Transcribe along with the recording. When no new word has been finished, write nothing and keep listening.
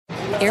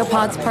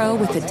AirPods Pro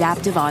with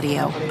adaptive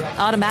audio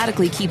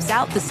automatically keeps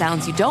out the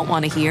sounds you don't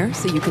want to hear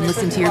so you can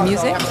listen to your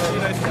music,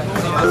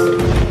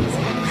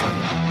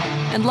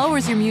 and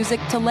lowers your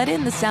music to let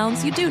in the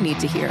sounds you do need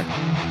to hear.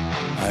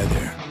 Hi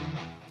there.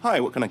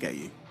 Hi, what can I get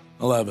you?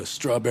 I'll have a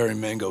strawberry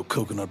mango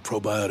coconut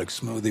probiotic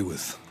smoothie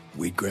with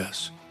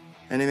wheatgrass.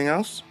 Anything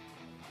else?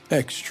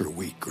 Extra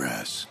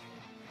wheatgrass.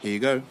 Here you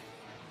go.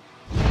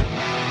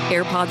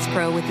 AirPods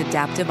Pro with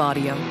adaptive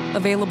audio.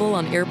 Available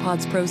on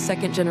AirPods Pro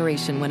 2nd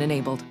generation when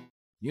enabled.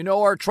 You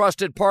know our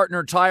trusted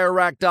partner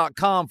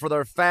TireRack.com for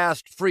their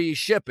fast, free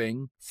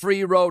shipping,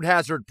 free road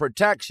hazard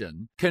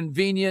protection,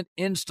 convenient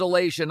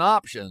installation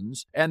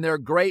options, and their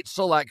great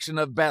selection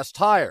of best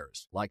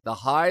tires, like the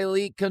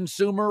highly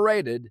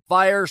consumer-rated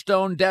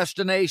Firestone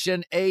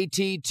Destination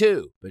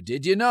AT2. But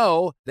did you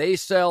know they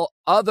sell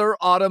other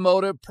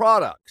automotive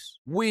products?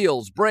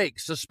 Wheels,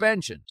 brakes,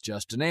 suspension,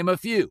 just to name a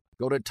few.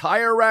 Go to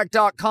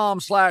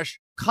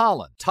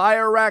TireRack.com/Colin.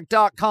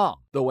 TireRack.com,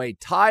 the way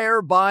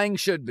tire buying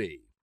should be.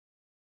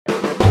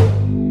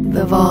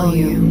 The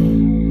volume.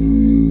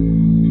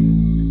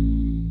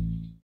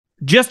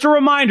 Just a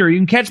reminder, you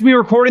can catch me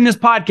recording this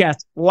podcast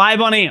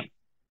live on AMP.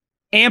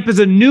 AMP is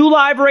a new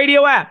live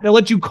radio app that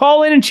lets you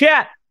call in and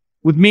chat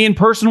with me in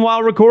person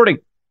while recording.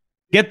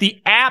 Get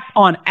the app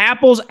on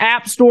Apple's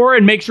App Store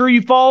and make sure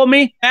you follow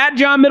me at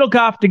John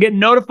Middlecoff to get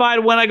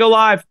notified when I go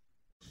live.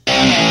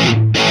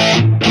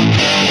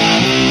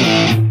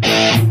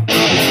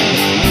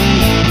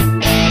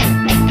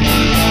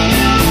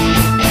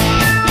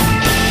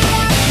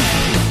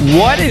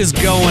 What is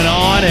going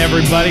on,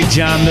 everybody?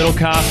 John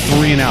Middlecoff,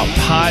 3 and Out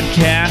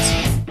podcast.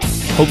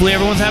 Hopefully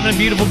everyone's having a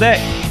beautiful day.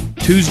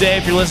 Tuesday,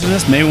 if you're listening to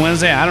this, maybe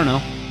Wednesday, I don't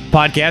know.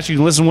 Podcast, you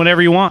can listen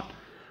whenever you want.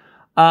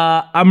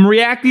 I'm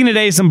reacting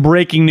today to some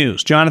breaking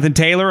news. Jonathan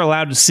Taylor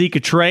allowed to seek a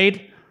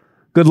trade.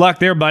 Good luck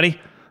there, buddy.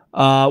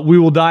 We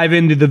will dive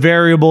into the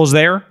variables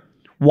there,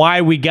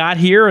 why we got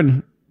here,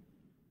 and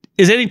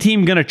is any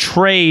team going to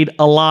trade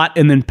a lot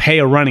and then pay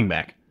a running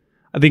back?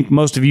 I think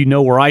most of you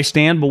know where I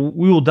stand, but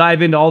we will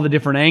dive into all the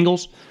different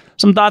angles.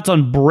 Some thoughts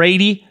on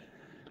Brady,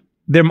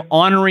 them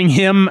honoring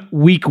him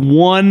week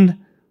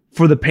 1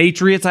 for the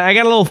Patriots. I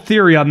got a little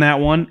theory on that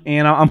one,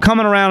 and I'm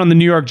coming around on the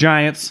New York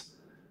Giants.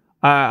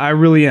 I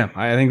really am.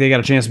 I think they got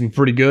a chance to be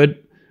pretty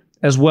good,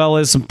 as well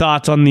as some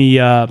thoughts on the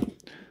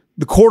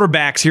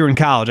quarterbacks here in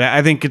college.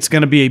 I think it's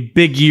going to be a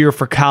big year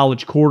for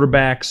college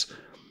quarterbacks.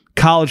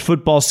 College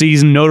football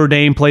season, Notre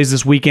Dame plays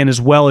this weekend, as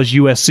well as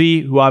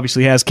USC, who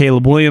obviously has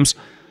Caleb Williams.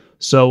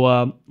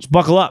 So just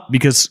buckle up,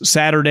 because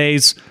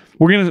Saturdays,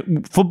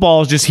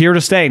 football is just here to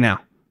stay now.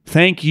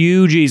 Thank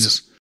you,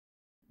 Jesus.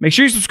 Make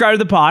sure you subscribe to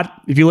the pod.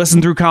 If you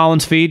listen through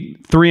Colin's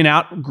feed, 3 and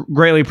Out,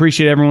 greatly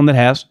appreciate everyone that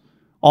has.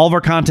 All of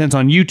our content's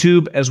on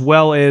YouTube, as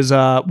well as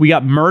we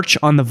got merch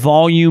on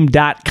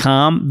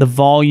thevolume.com,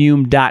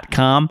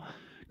 thevolume.com.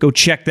 Go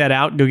check that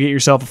out. Go get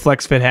yourself a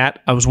Flex Fit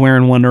hat. I was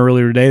wearing one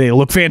earlier today. They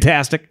look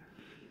fantastic.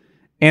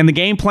 And the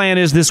game plan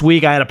is this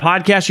week, I had a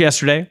podcast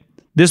yesterday.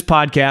 This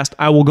podcast,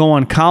 I will go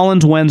on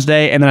Colin's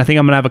Wednesday, and then I think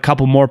I'm going to have a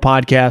couple more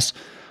podcasts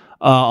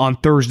on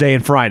Thursday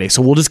and Friday.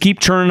 So we'll just keep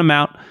churning them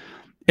out,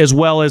 as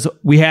well as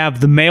we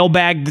have the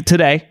mailbag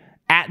today.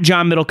 At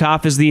John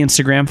Middlecoff is the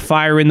Instagram.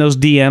 Fire in those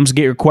DMs.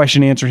 Get your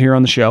question answered here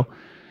on the show.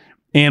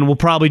 And we'll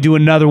probably do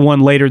another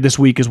one later this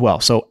week as well.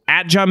 So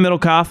at John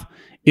Middlecoff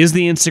is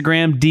the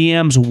Instagram.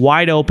 DMs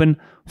wide open.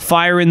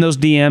 Fire in those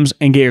DMs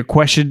and get your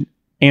question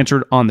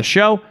answered on the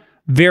show.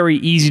 Very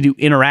easy to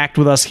interact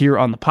with us here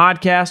on the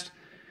podcast.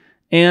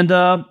 And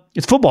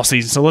it's football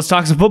season, so let's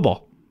talk some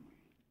football.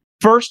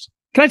 First,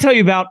 can I tell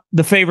you about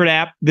the favorite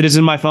app that is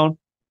in my phone?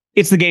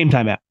 It's the Game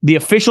Time app, the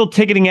official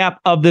ticketing app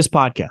of this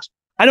podcast.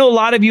 I know a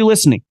lot of you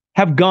listening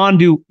have gone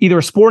to either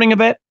a sporting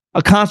event,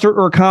 a concert,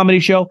 or a comedy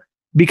show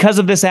because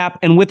of this app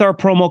and with our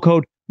promo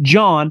code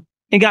JOHN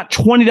and got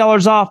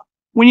 $20 off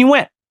when you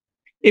went.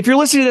 If you're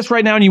listening to this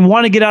right now and you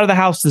want to get out of the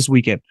house this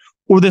weekend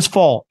or this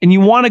fall and you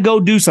want to go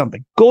do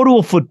something, go to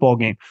a football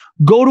game,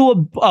 go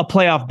to a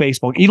playoff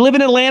baseball game. You live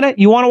in Atlanta,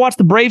 you want to watch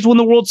the Braves win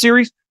the World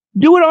Series,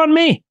 do it on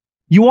me.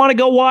 You want to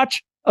go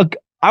watch,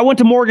 I went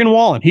to Morgan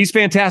Wallen. He's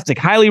fantastic.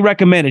 Highly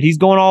recommended. He's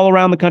going all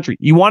around the country.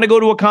 You want to go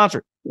to a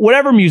concert,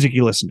 whatever music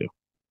you listen to,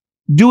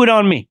 do it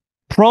on me.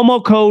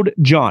 Promo code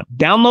John.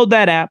 Download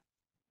that app.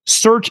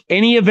 Search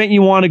any event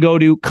you want to go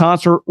to,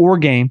 concert or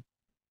game.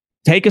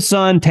 Take a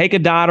son, take a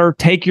daughter,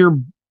 take your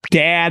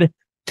dad,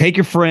 take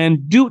your friend.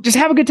 Just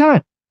have a good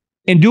time.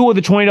 And do it with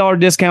a $20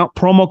 discount.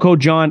 Promo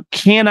code John.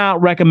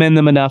 Cannot recommend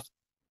them enough.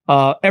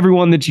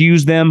 Everyone that's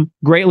used them,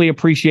 greatly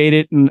appreciate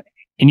it. And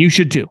you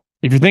should too.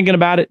 If you're thinking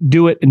about it,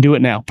 do it and do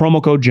it now.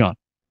 Promo code John.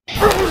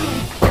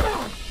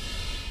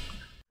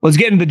 Let's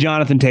get into the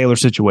Jonathan Taylor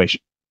situation.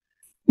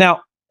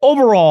 Now,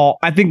 overall,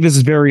 I think this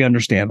is very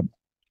understandable.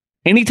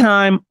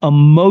 Anytime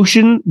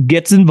emotion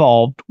gets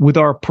involved with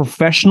our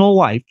professional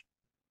life,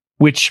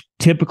 which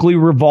typically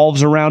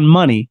revolves around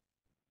money,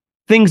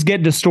 things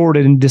get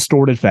distorted and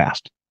distorted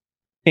fast.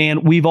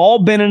 And we've all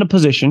been in a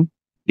position,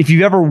 if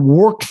you've ever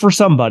worked for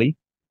somebody,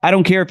 I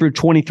don't care if you're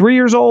 23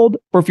 years old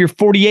or if you're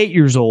 48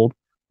 years old,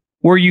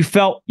 where you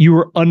felt you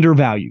were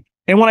undervalued.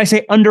 And when I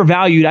say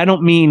undervalued, I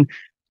don't mean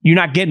you're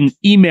not getting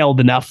emailed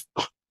enough,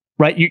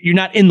 right? You're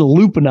not in the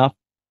loop enough.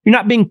 You're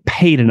not being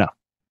paid enough.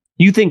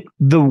 You think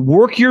the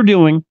work you're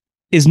doing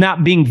is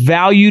not being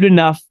valued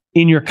enough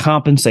in your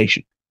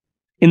compensation.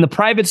 In the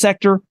private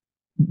sector,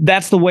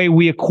 that's the way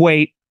we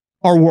equate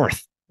our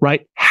worth,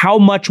 right? How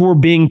much we're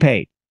being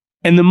paid.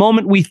 And the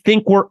moment we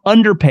think we're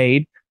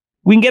underpaid,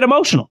 we can get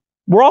emotional.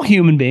 We're all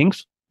human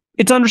beings.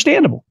 It's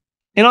understandable.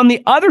 And on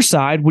the other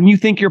side, when you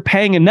think you're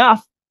paying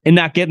enough and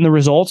not getting the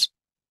results,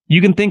 you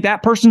can think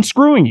that person's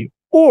screwing you.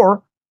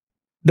 Or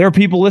there are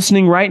people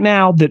listening right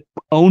now that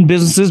own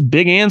businesses,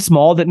 big and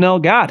small, that know,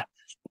 God,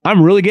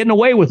 I'm really getting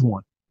away with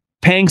one.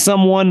 Paying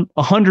someone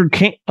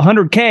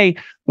 $100K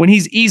when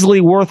he's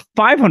easily worth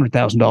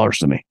 $500,000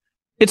 to me.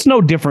 It's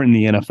no different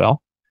in the NFL.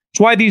 It's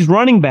why these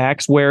running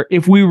backs, where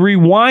if we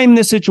rewind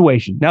this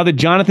situation, now that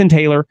Jonathan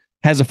Taylor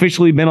has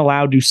officially been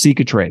allowed to seek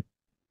a trade,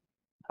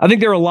 I think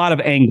there are a lot of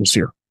angles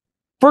here.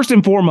 First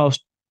and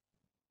foremost,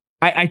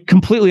 I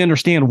completely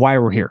understand why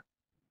we're here.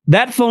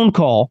 That phone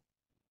call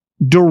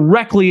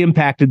directly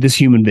impacted this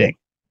human being.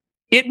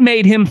 It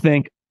made him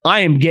think, I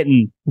am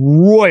getting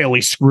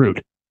royally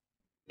screwed.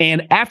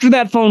 And after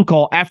that phone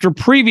call, after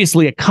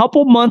previously a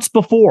couple months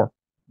before,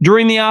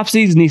 during the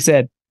offseason, he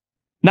said,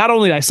 not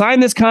only did I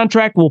sign this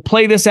contract, we'll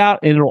play this out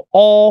and it'll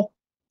all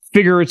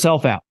figure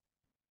itself out.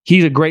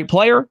 He's a great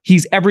player.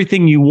 He's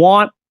everything you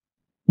want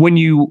when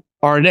you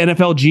are an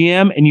NFL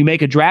GM and you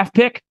make a draft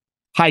pick.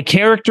 High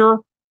character,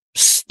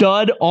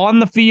 stud on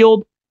the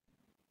field.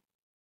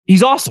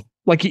 He's awesome.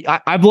 Like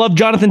I've loved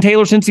Jonathan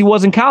Taylor since he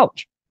was in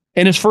college.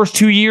 In his first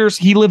 2 years,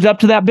 he lived up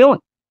to that billing.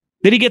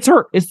 Then he gets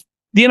hurt. It's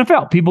the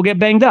NFL. People get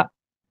banged up.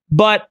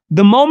 But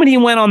the moment he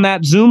went on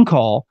that Zoom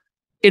call,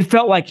 it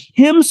felt like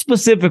him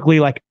specifically,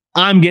 like,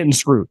 I'm getting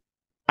screwed.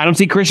 I don't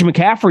see Christian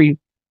McCaffrey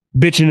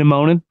bitching and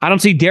moaning. I don't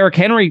see Derrick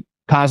Henry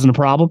causing a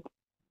problem.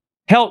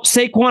 Hell,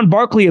 Saquon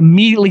Barkley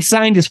immediately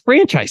signed his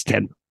franchise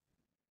tender.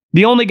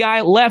 The only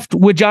guy left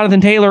with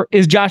Jonathan Taylor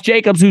is Josh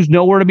Jacobs, who's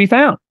nowhere to be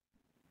found.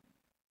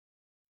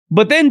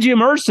 But then Jim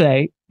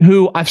Irsay,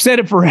 who I've said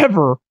it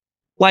forever,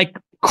 like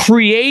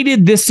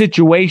created this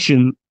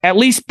situation, at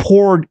least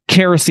poured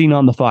kerosene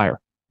on the fire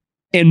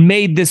and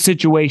made this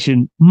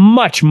situation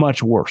much,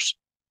 much worse.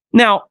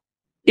 Now,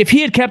 if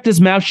he had kept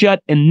his mouth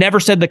shut and never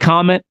said the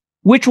comment,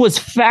 which was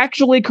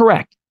factually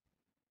correct,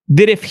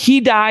 that if he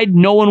died,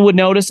 no one would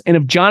notice, and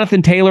if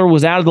Jonathan Taylor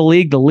was out of the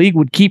league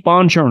would keep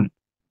on churning.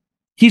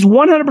 He's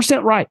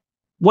 100% right.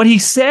 What he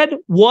said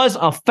was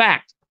a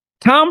fact.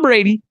 Tom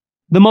Brady,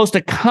 the most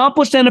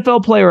accomplished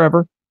NFL player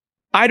ever,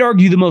 I'd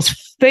argue the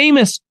most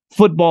famous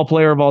football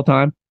player of all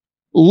time,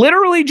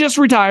 literally just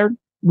retired,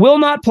 will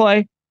not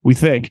play, we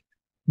think,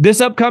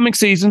 this upcoming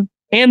season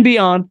and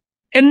beyond,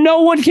 and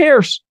no one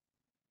cares.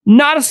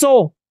 Not a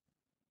soul.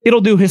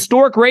 It'll do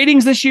historic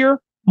ratings this year.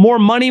 More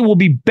money will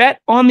be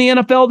bet on the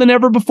NFL than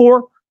ever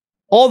before.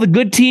 All the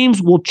good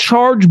teams will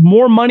charge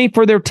more money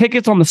for their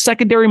tickets on the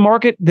secondary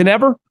market than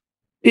ever.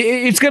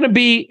 It's going to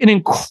be an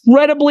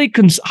incredibly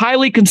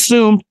highly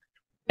consumed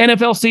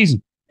NFL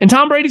season. And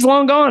Tom Brady's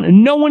long gone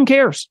and no one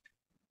cares.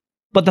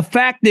 But the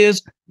fact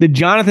is that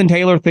Jonathan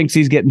Taylor thinks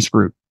he's getting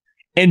screwed.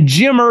 And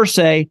Jim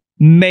Irsay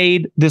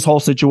made this whole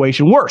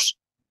situation worse.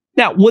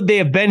 Now, would they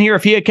have been here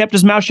if he had kept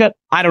his mouth shut?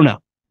 I don't know.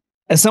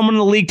 As someone in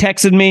the league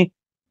texted me,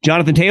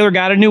 Jonathan Taylor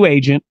got a new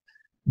agent.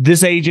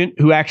 This agent,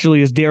 who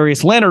actually is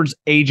Darius Leonard's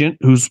agent,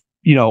 who's,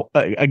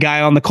 a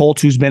guy on the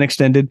Colts who's been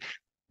extended.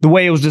 The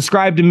way it was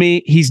described to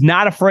me, he's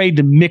not afraid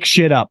to mix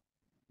shit up.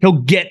 He'll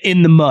get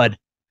in the mud,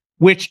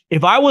 which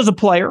if I was a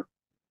player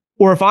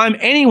or if I'm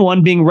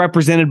anyone being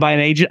represented by an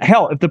agent,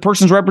 hell, if the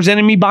person's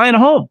representing me buying a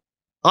home,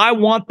 I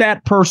want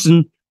that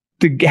person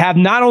to have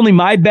not only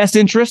my best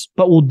interest,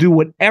 but will do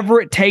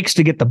whatever it takes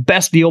to get the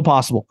best deal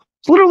possible.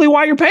 It's literally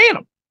why you're paying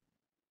them.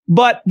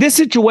 But this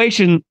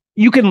situation,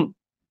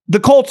 the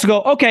Colts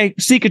go, okay,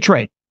 seek a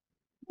trade.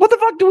 What the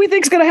fuck do we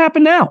think is going to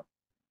happen now?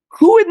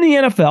 Who in the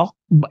NFL,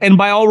 and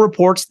by all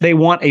reports, they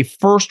want a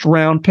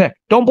first-round pick.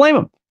 Don't blame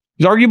them.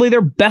 He's arguably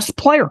their best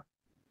player.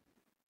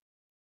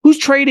 Who's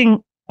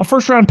trading a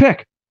first-round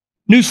pick?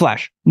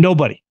 Newsflash,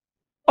 nobody.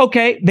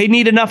 Okay, they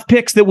need enough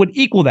picks that would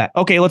equal that.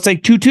 Okay, let's say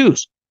 2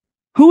 2s.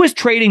 Who is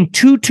trading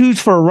 2 2s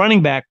for a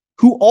running back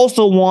who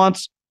also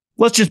wants,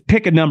 let's just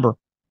pick a number,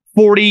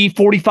 $40,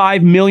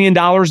 $45 million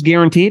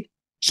guaranteed?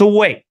 So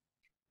wait,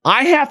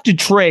 I have to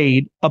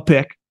trade a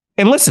pick.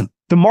 And listen,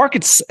 the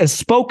market has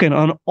spoken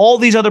on all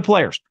these other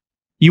players.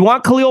 You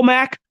want Khalil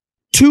Mack?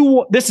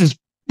 This is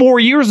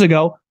 4 years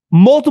ago,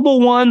 multiple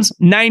ones,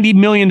 $90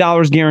 million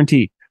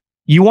guaranteed.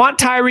 You want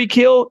Tyreek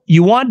Hill?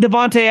 You want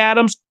Devontae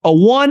Adams? A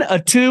 1, a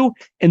 2,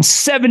 and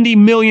 $70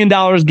 million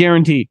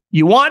guaranteed.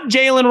 You want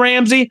Jalen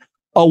Ramsey?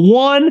 A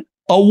 1,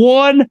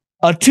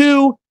 a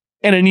 2,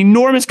 and an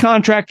enormous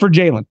contract for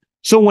Jalen.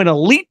 So when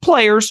elite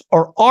players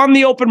are on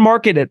the open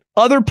market at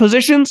other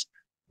positions,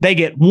 they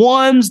get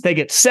ones, they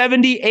get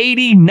 70,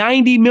 80,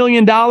 $90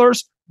 million.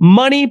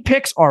 Money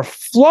picks are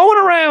flowing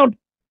around.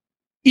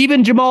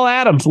 Even Jamal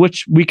Adams,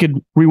 which we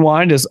could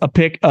rewind as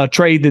a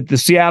trade that the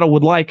Seattle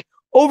would like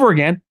over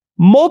again,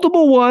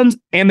 multiple ones,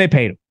 and they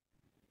paid him.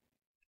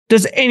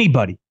 Does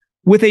anybody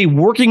with a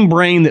working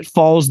brain that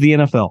follows the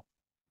NFL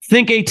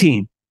think a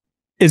team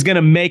is going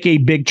to make a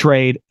big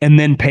trade and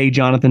then pay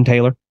Jonathan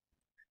Taylor?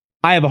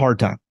 I have a hard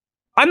time.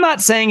 I'm not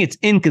saying it's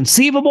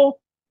inconceivable.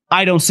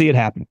 I don't see it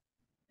happening.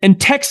 And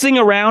texting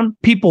around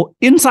people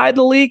inside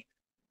the league,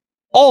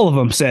 all of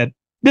them said,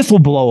 this will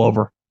blow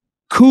over.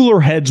 Cooler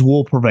heads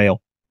will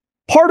prevail.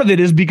 Part of it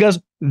is because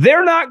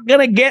they're not going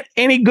to get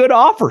any good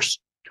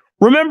offers.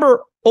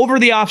 Remember, over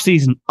the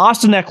offseason,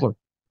 Austin Eckler,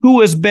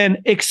 who has been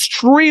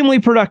extremely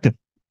productive.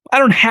 I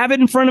don't have it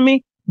in front of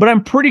me, but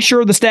I'm pretty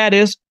sure the stat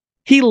is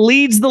he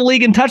leads the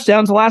league in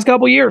touchdowns the last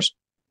couple of years.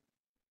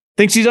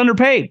 Thinks he's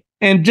underpaid.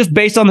 And just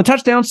based on the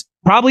touchdowns,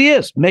 probably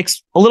is.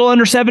 Makes a little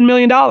under $7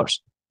 million.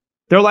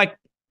 They're like,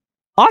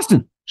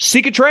 Austin,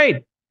 seek a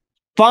trade.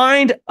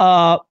 Find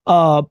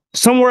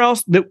somewhere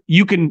else that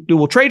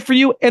will trade for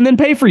you and then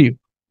pay for you.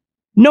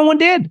 No one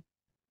did.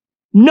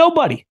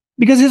 Nobody.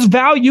 Because his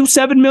value,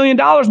 $7 million,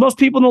 most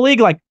people in the league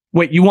like,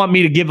 wait, you want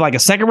me to give like a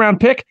second round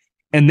pick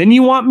and then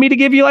you want me to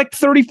give you like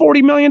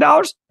 $30-40 million?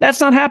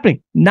 That's not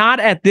happening. Not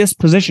at this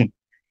position.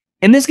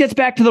 And this gets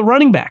back to the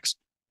running backs.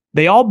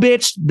 They all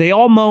bitched. They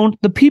all moaned.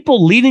 The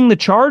people leading the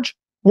charge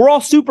were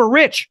all super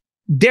rich.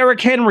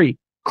 Derrick Henry,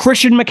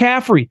 Christian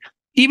McCaffrey,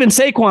 even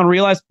Saquon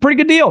realized, pretty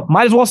good deal.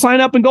 Might as well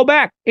sign up and go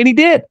back. And he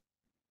did.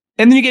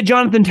 And then you get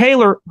Jonathan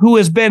Taylor, who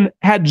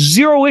had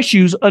zero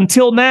issues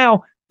until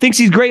now, thinks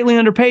he's greatly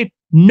underpaid.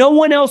 No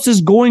one else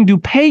is going to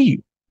pay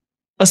you,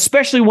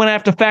 especially when I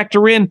have to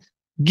factor in,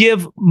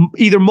 give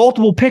either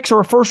multiple picks or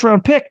a first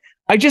round pick.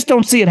 I just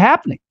don't see it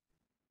happening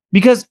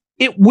because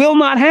it will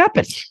not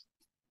happen.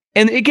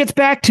 And it gets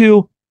back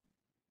to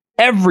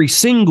every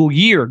single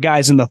year,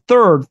 guys in the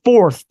 3rd,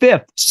 4th,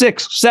 5th,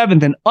 6th,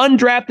 7th, and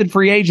undrafted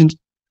free agents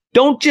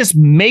don't just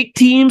make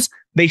teams.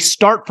 They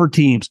start for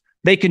teams.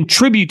 They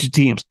contribute to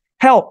teams.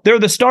 Hell, they're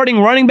the starting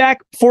running back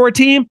for a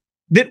team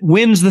that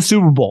wins the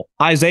Super Bowl.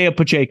 Isaiah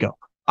Pacheco.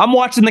 I'm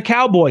watching the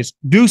Cowboys.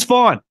 Deuce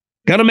Vaughn,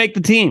 gonna make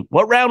the team.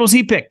 What round was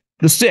he picked?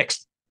 The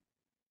 6th.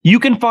 You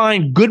can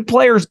find good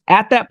players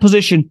at that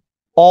position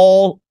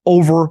all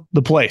over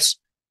the place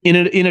in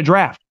a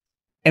draft.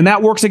 And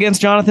that works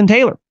against Jonathan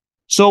Taylor.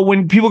 So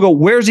when people go,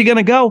 where's he going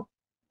to go?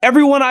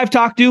 Everyone I've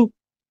talked to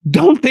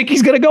don't think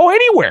he's going to go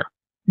anywhere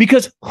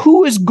because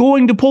who is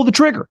going to pull the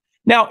trigger?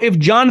 Now, if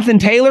Jonathan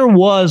Taylor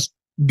was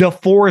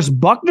DeForest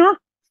Buckner,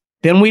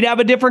 then we'd have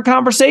a different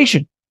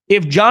conversation.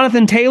 If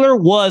Jonathan Taylor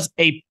was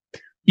an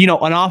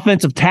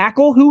offensive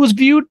tackle who was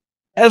viewed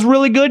as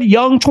really good,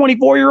 young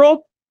 24-year-old,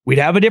 we'd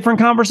have a different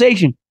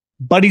conversation.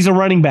 But he's a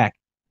running back.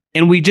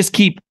 And we just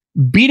keep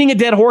beating a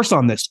dead horse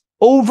on this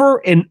over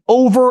and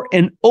over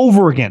and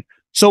over again.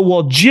 So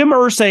while Jim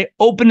Irsay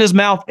opened his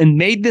mouth and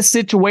made this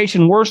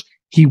situation worse,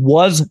 he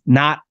was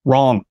not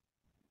wrong.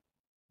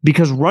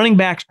 Because running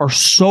backs are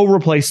so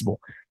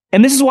replaceable.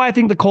 And this is why I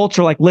think the Colts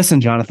are like,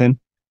 listen, Jonathan,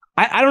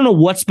 I don't know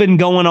what's been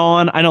going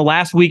on. I know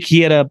last week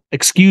he had a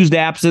excused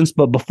absence,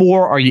 but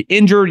before, are you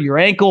injured? Your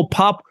ankle,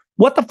 pup?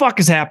 What the fuck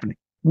is happening?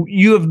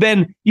 You've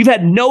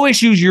had no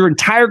issues your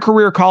entire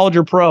career, college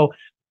or pro.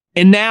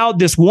 And now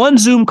this one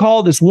Zoom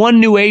call, this one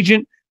new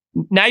agent,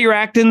 now you're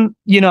acting,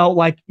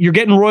 like you're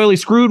getting royally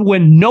screwed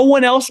when no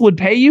one else would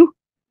pay you.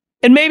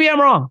 And maybe I'm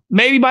wrong.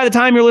 Maybe by the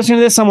time you're listening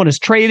to this, someone has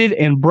traded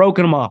and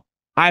broken them off.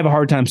 I have a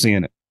hard time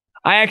seeing it.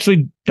 I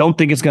actually don't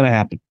think it's going to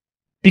happen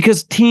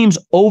because teams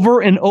over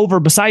and over,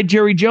 beside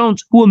Jerry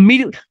Jones, who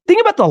immediately think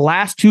about the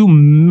last two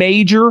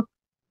major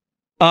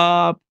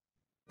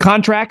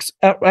contracts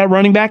at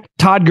running back,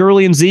 Todd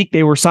Gurley and Zeke,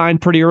 they were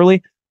signed pretty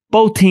early.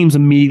 Both teams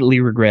immediately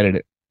regretted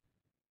it.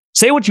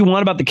 Say what you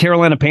want about the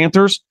Carolina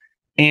Panthers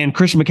and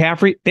Christian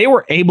McCaffrey. They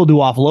were able to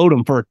offload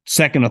him for a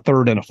second, a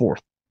third, and a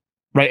fourth,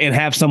 right? And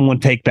have someone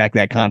take back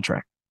that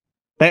contract.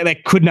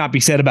 That could not be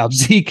said about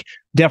Zeke.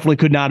 Definitely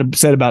could not have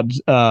said about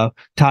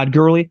Todd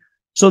Gurley.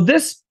 So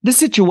this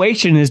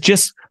situation is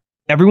just,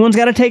 everyone's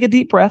got to take a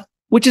deep breath,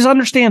 which is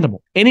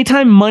understandable.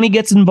 Anytime money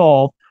gets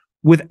involved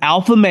with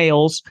alpha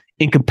males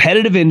in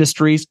competitive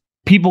industries,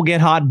 people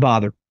get hot and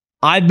bothered.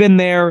 I've been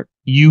there.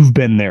 You've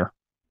been there.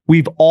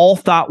 We've all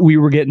thought we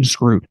were getting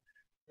screwed.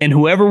 And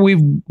whoever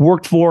we've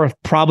worked for have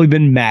probably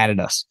been mad at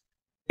us.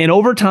 And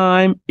over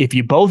time, if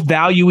you both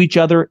value each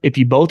other, if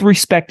you both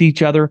respect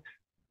each other,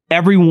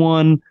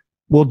 everyone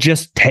will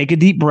just take a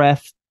deep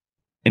breath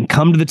and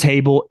come to the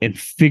table and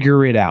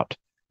figure it out.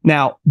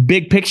 Now,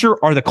 big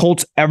picture, are the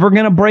Colts ever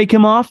going to break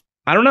him off?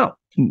 I don't know.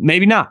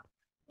 Maybe not.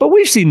 But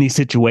we've seen these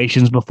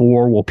situations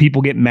before where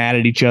people get mad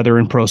at each other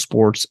in pro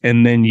sports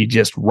and then you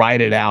just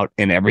ride it out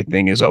and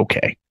everything is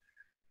okay.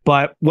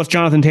 But what's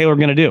Jonathan Taylor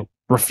going to do?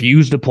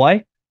 Refuse to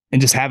play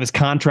and just have his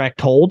contract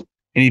told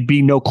and he'd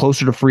be no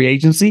closer to free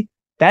agency?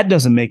 That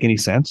doesn't make any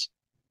sense.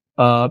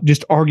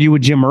 Just argue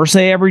with Jim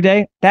Irsay every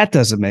day? That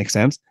doesn't make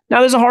sense.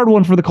 Now, there's a hard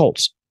one for the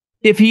Colts.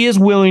 If he is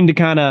willing to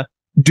kind of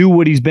do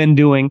what he's been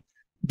doing,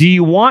 do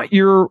you want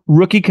your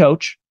rookie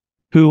coach,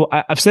 who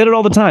I've said it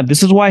all the time,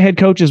 this is why head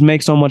coaches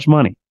make so much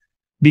money.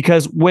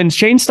 Because when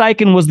Shane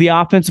Steichen was the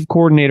offensive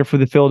coordinator for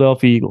the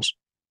Philadelphia Eagles,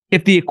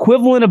 if the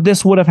equivalent of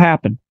this would have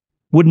happened,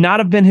 would not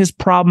have been his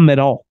problem at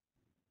all.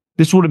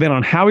 this would have been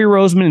on Howie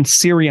Roseman and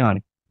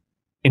Sirianni.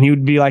 And he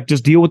would be like,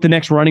 just deal with the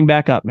next running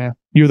back up, man.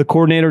 You're the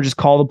coordinator, just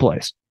call the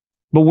plays.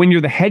 But when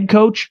you're the head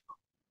coach,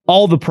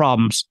 all the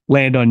problems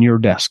land on your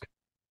desk.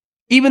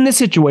 Even this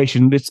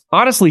situation, it's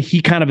honestly,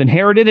 he kind of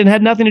inherited and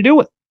had nothing to do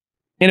with.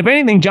 And if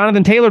anything,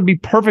 Jonathan Taylor would be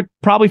perfect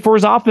probably for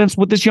his offense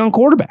with this young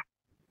quarterback.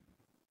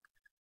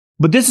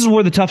 But this is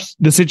where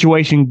the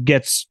situation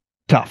gets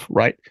tough,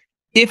 right?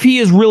 If he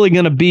is really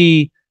going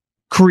to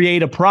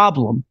create a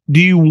problem, do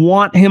you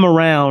want him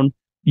around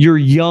your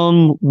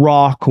young,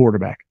 raw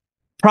quarterback?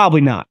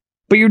 Probably not.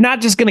 But you're not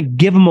just going to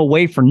give him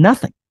away for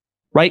nothing,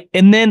 right?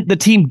 And then the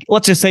team,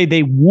 let's just say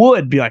they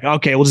would be like,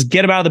 okay, we'll just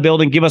get him out of the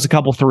building, give us a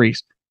couple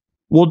threes.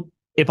 Well,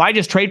 if I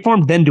just trade for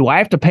him, then do I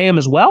have to pay him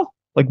as well?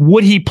 Like,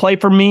 would he play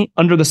for me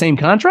under the same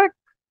contract?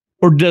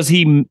 Or does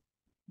he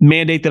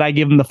mandate that I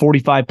give him the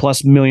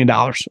 $45+ million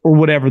or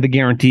whatever the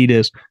guaranteed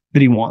is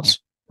that he wants,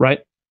 right?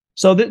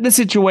 So the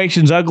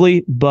situation's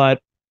ugly,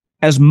 but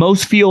as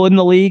most feel in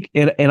the league,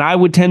 and I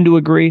would tend to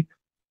agree,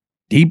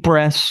 deep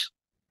breaths,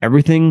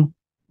 everything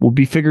will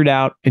be figured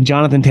out, and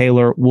Jonathan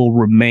Taylor will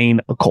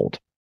remain a Colt.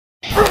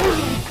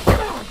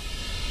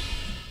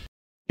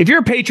 If you're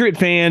a Patriot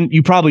fan,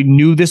 you probably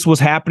knew this was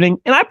happening,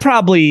 and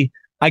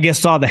I guess,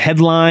 saw the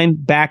headline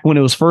back when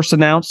it was first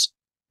announced,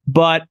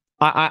 but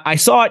I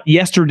saw it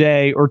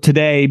yesterday or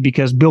today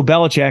because Bill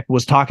Belichick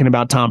was talking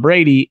about Tom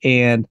Brady,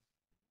 and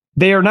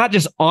they are not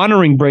just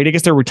honoring Brady. I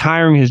guess they're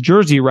retiring his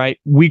jersey, right?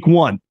 Week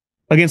 1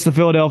 against the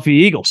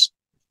Philadelphia Eagles.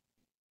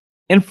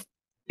 And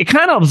it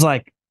kind of was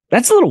like,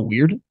 that's a little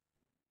weird.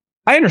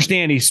 I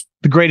understand he's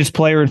the greatest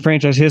player in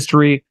franchise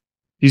history.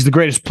 He's the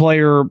greatest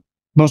player,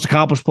 most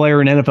accomplished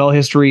player in NFL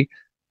history.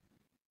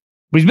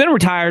 But he's been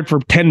retired for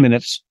 10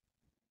 minutes.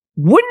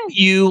 Wouldn't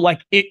you,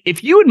 like,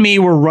 if you and me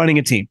were running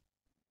a team,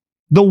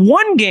 the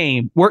one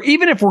game where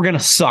even if we're going to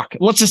suck,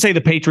 let's just say the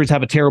Patriots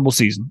have a terrible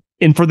season,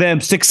 and for them,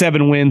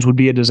 6-7 wins would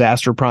be a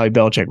disaster. Probably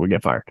Belichick would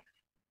get fired.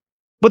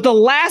 But the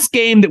last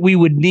game that we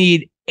would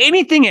need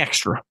anything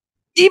extra,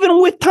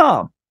 even with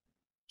Tom,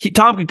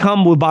 Tom could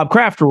come with Bob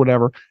Kraft or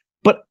whatever,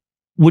 but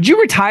would you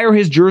retire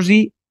his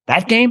jersey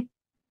that game?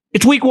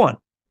 It's week 1.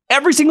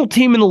 Every single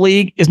team in the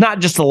league is not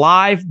just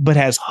alive, but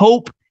has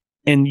hope,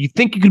 and you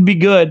think you could be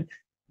good.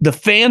 The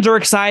fans are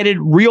excited,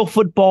 real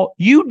football.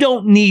 You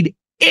don't need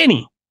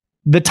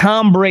the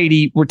Tom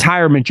Brady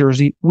retirement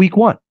jersey week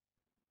 1.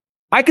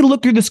 I could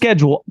look through the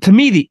schedule. To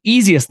me, the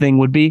easiest thing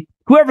would be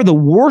whoever the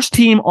worst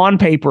team on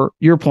paper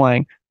you're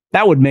playing,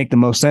 that would make the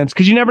most sense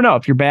because you never know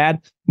if you're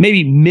bad,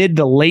 maybe mid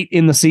to late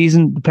in the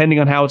season, depending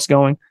on how it's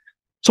going.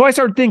 So I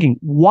started thinking,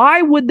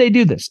 why would they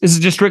do this? Is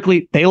it just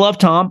strictly they love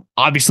Tom?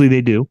 Obviously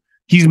they do.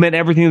 He's meant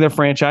everything to their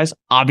franchise.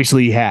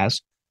 Obviously he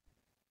has.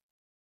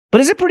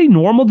 But is it pretty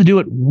normal to do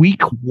it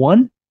week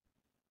 1?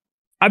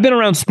 I've been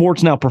around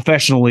sports now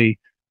professionally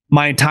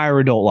my entire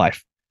adult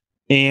life.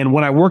 And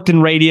when I worked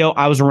in radio,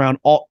 I was around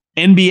all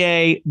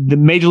NBA, the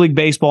Major League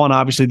Baseball, and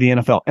obviously the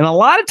NFL. And a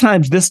lot of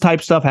times this type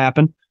of stuff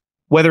happened,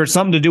 whether it's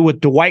something to do with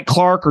Dwight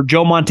Clark or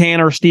Joe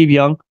Montana or Steve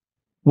Young,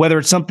 whether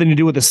it's something to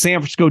do with the San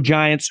Francisco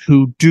Giants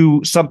who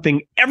do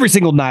something every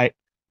single night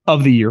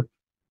of the year.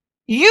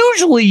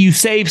 Usually you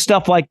save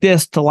stuff like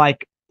this to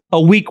like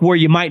a week where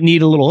you might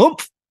need a little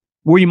oomph,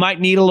 where you might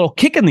need a little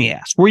kick in the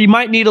ass, where you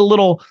might need a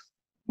little,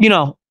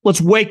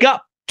 let's wake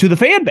up to the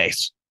fan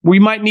base, where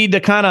you might need to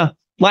kind of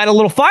light a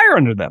little fire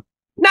under them.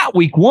 Not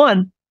week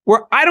 1,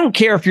 where I don't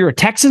care if you're a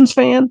Texans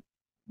fan,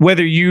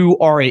 whether you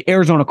are a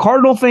Arizona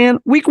Cardinal fan,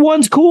 week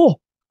 1's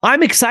cool.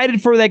 I'm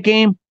excited for that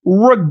game,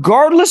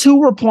 regardless who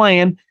we're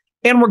playing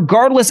and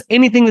regardless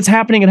anything that's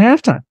happening at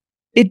halftime.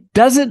 It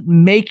doesn't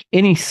make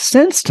any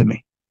sense to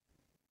me.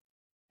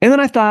 And then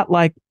I thought,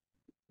 like,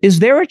 is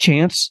there a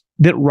chance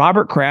that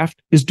Robert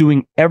Kraft is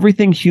doing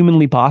everything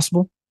humanly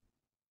possible,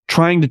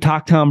 trying to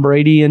talk Tom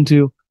Brady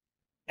into,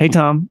 hey,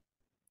 Tom,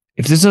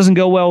 if this doesn't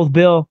go well with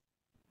Bill,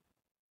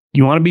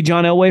 you want to be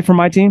John Elway for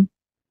my team?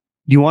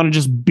 Do you want to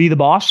just be the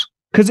boss?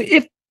 Because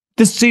if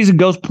this season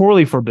goes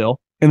poorly for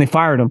Bill and they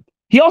fired him,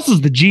 he also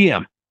is the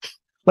GM.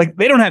 Like,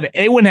 they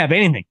wouldn't have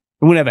anything.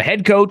 They wouldn't have a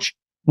head coach,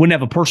 wouldn't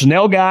have a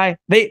personnel guy.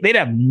 They'd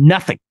have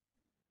nothing.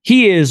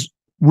 He is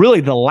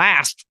really the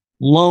last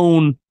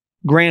lone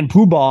grand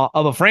poobah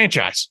of a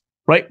franchise,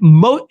 right?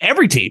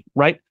 Every team,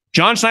 right?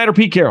 John Schneider,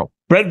 Pete Carroll,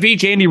 Brett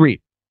Veach, Andy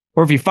Reid.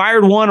 Or if you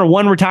fired one or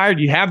one retired,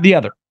 you have the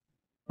other,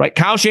 right?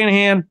 Kyle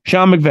Shanahan,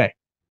 Sean McVay.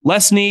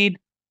 Les Snead,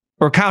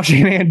 or Kyle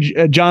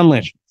Shanahan, John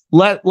Lynch.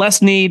 Les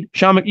Snead,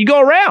 Sean McVay. You go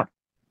around.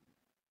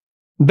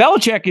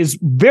 Belichick is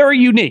very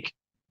unique.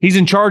 He's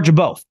in charge of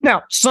both.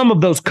 Now, some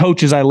of those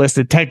coaches I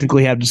listed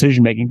technically have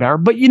decision-making power,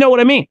 but you know what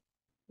I mean.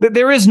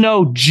 There is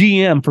no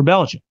GM for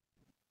Belichick.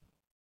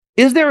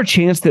 Is there a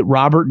chance that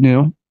Robert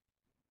knew,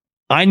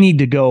 I need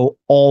to go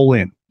all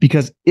in?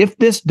 Because if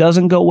this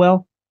doesn't go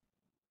well,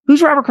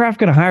 who's Robert Kraft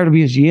going to hire to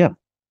be his GM?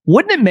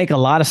 Wouldn't it make a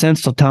lot of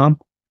sense to Tom?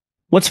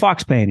 What's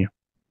Fox paying you?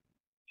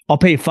 I'll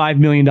pay you $5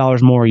 million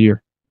more a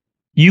year.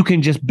 You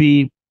can just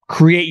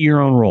create your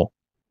own role.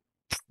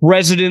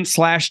 President /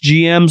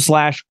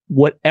 GM /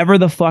 whatever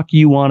the fuck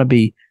you want to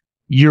be,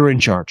 you're in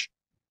charge.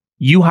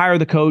 You hire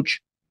the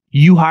coach.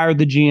 You hired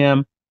the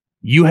GM.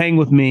 You hang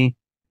with me.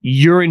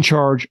 You're in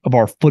charge of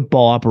our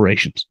football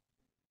operations.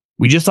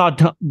 We just saw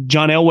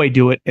John Elway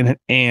do it,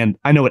 and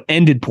I know it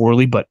ended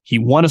poorly, but he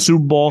won a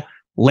Super Bowl,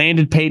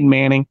 landed Peyton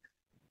Manning.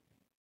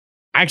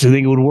 I actually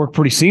think it would work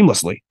pretty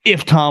seamlessly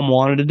if Tom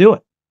wanted to do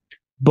it.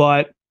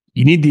 But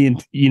you need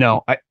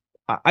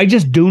I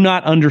just do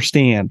not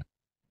understand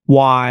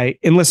why.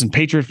 And listen,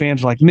 Patriot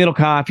fans are like,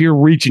 Middlecoff, you're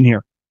reaching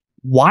here.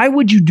 Why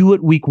would you do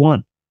it week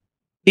one?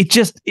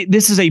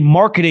 This is a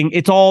marketing.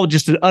 It's all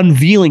just an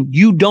unveiling.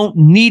 You don't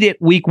need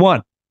it week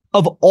one.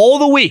 Of all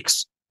the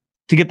weeks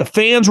to get the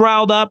fans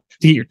riled up,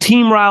 to get your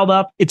team riled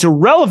up, it's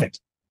irrelevant.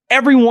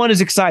 Everyone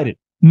is excited.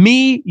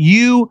 Me,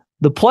 you,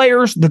 the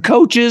players, the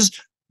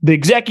coaches, the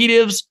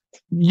executives,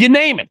 you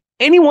name it.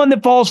 Anyone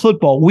that follows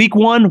football, week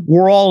one,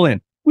 we're all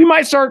in. We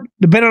might start,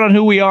 depending on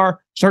who we are,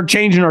 start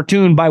changing our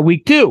tune by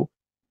week two,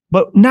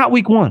 but not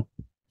week one.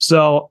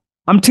 So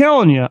I'm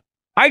telling you,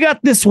 I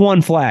got this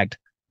one flagged.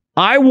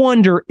 I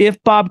wonder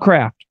if Bob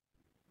Kraft,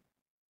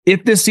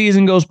 if this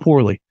season goes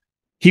poorly,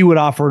 he would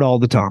offer it all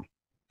to Tom.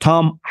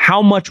 Tom,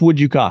 how much would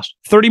you cost?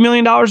 $30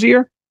 million a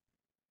year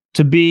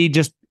to be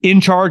just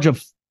in charge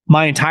of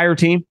my entire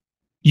team?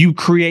 You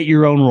create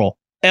your own role.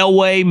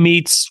 Elway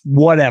meets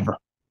whatever.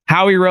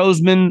 Howie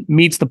Roseman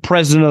meets the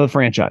president of the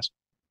franchise.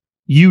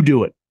 You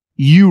do it.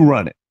 You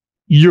run it.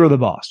 You're the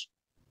boss.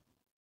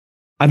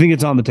 I think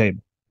it's on the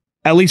table,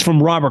 at least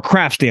from Robert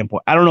Kraft's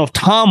standpoint. I don't know if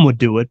Tom would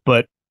do it,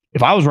 but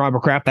if I was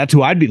Robert Kraft, that's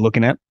who I'd be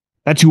looking at.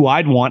 That's who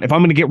I'd want. If I'm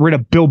going to get rid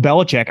of Bill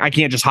Belichick, I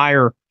can't just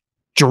hire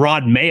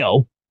Gerard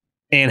Mayo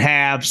and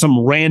have some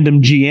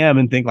random GM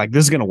and think like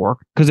this is going to work,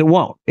 because it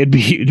won't.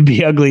 It'd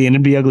be ugly, and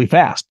it'd be ugly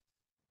fast.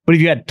 But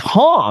if you had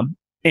Tom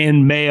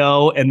and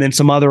Mayo and then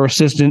some other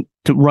assistant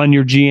to run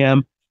your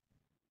GM,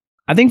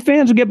 I think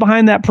fans would get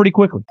behind that pretty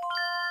quickly.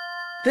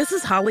 This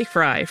is Holly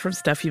Fry from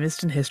Stuff You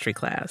Missed in History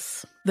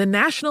Class. The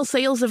national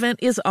sales event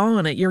is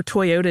on at your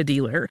Toyota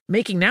dealer,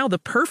 making now the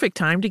perfect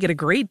time to get a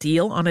great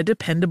deal on a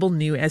dependable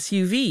new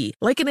SUV,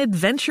 like an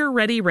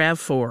adventure-ready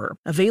RAV4.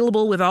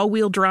 Available with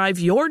all-wheel drive,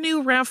 your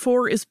new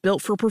RAV4 is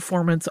built for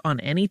performance on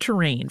any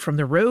terrain, from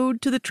the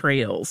road to the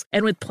trails.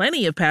 And with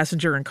plenty of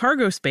passenger and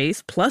cargo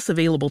space, plus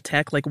available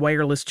tech like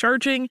wireless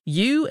charging,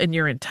 you and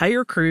your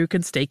entire crew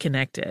can stay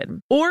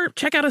connected. Or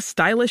check out a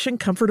stylish and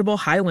comfortable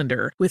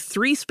Highlander with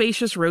 3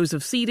 spacious rows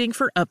of seating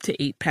for up to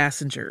 8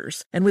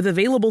 passengers. And with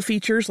available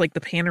features like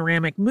the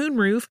panoramic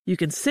moonroof, you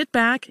can sit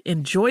back,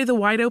 enjoy the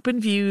wide open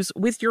views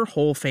with your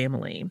whole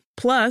family.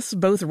 Plus,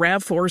 both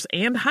RAV4s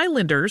and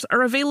Highlanders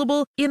are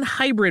available in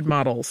hybrid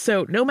models,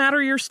 so no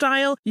matter your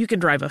style, you can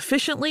drive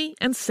efficiently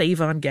and save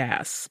on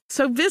gas.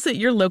 So visit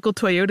your local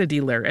Toyota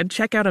dealer and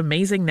check out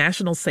amazing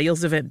national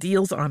sales event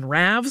deals on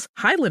RAVs,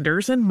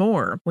 Highlanders, and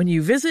more when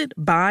you visit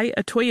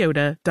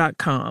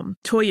buyatoyota.com.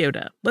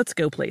 Toyota, let's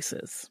go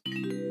places.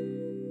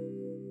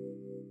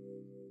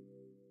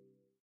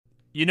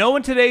 You know,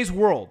 in today's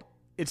world,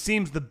 it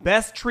seems the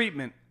best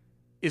treatment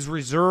is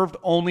reserved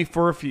only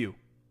for a few.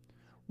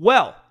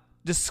 Well,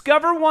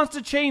 Discover wants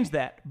to change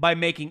that by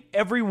making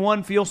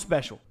everyone feel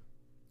special.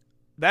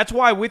 That's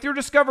why with your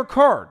Discover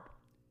card,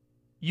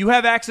 you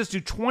have access to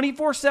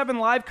 24/7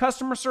 live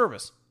customer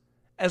service,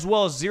 as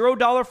well as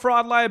 $0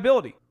 fraud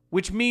liability,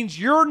 which means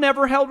you're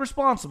never held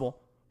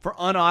responsible for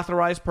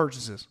unauthorized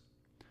purchases.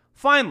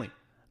 Finally,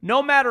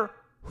 no matter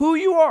who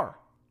you are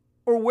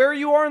or where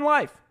you are in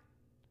life,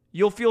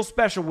 you'll feel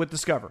special with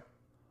Discover.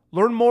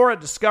 Learn more at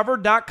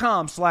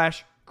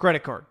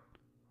discover.com/credit card.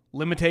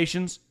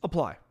 Limitations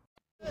apply.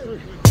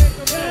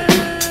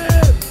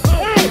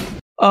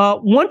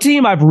 One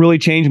team I've really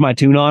changed my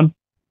tune on,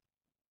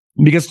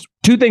 because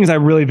 2 things I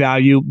really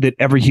value that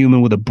every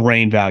human with a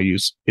brain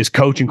values is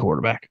coach and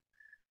quarterback.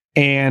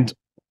 And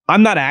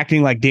I'm not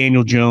acting like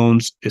Daniel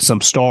Jones is some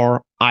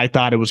star. I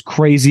thought it was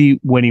crazy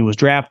when he was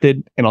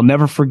drafted, and I'll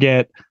never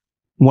forget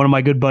one of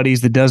my good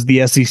buddies that does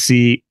the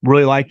SEC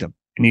really liked him.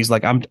 And he's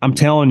like, I'm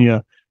telling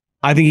you,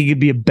 I think he could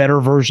be a better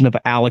version of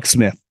Alex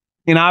Smith.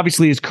 And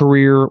obviously his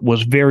career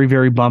was very,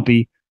 very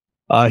bumpy.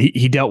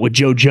 He dealt with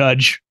Joe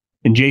Judge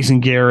and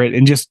Jason Garrett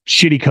and just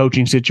shitty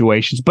coaching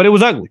situations, but it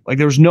was ugly. Like,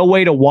 there was no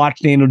way to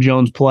watch Daniel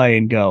Jones play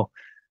and go,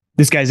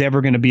 this guy's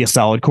ever going to be a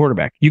solid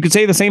quarterback. You could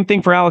say the same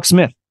thing for Alex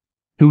Smith,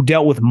 who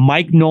dealt with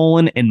Mike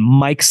Nolan and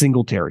Mike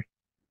Singletary.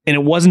 And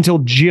it wasn't until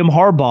Jim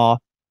Harbaugh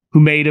who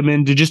made him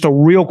into just a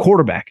real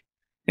quarterback.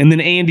 And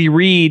then Andy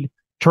Reid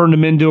turned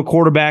him into a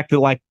quarterback that,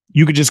 like,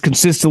 you could just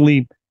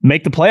consistently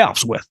make the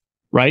playoffs with,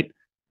 right?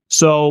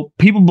 So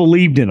people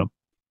believed in him.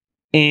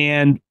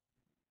 And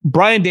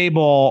Brian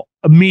Daboll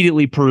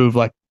immediately proved,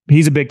 like,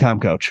 he's a big-time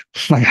coach.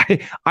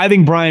 Like, I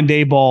think Brian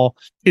Daboll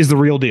is the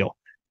real deal.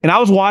 And I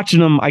was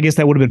watching him, I guess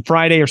that would have been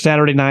Friday or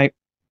Saturday night.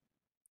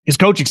 His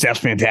coaching staff's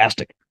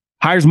fantastic.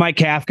 Hires Mike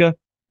Kafka,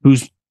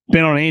 who's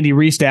been on Andy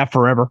Reid's staff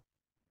forever.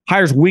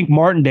 Hires Wink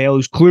Martindale,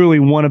 who's clearly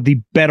one of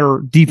the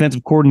better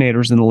defensive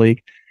coordinators in the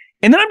league.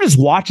 And then I'm just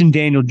watching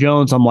Daniel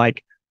Jones. I'm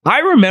like, I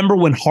remember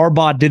when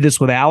Harbaugh did this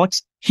with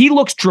Alex. He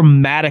looks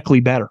dramatically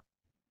better.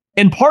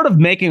 And part of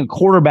making a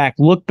quarterback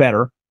look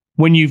better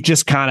when you've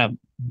just kind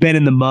of been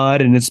in the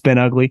mud and it's been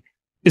ugly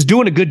is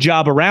doing a good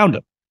job around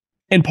him.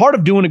 And part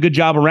of doing a good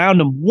job around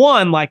him,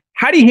 one, like,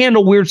 how do you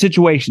handle weird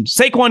situations?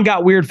 Saquon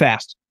got weird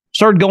fast.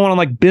 Started going on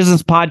like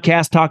business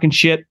podcasts, talking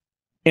shit.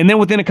 And then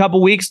within a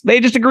couple weeks, they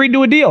just agreed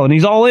to a deal and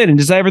he's all in and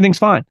just everything's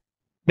fine.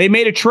 They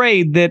made a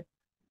trade that,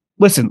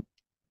 listen,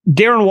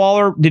 Darren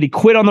Waller, did he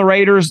quit on the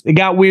Raiders? It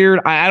got weird.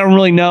 I don't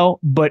really know,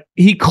 but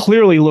he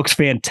clearly looks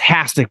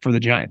fantastic for the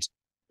Giants.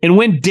 And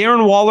when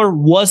Darren Waller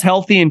was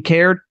healthy and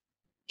cared,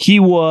 he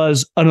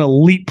was an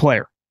elite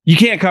player. You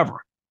can't cover him.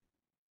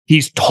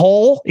 He's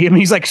tall. I mean,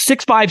 he's like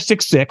 6'5",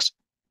 6'6".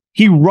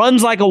 He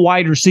runs like a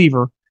wide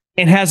receiver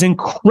and has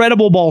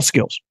incredible ball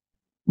skills.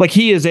 Like,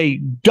 he is a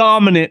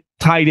dominant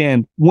tight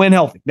end when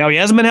healthy. Now, he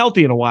hasn't been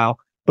healthy in a while,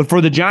 but for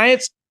the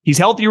Giants, he's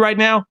healthy right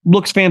now,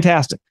 looks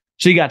fantastic.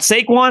 So you got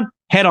Saquon,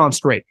 head on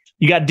straight.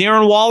 You got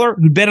Darren Waller,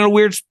 who's been in a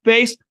weird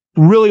space,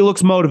 really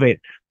looks motivated.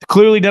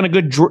 Clearly done a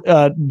good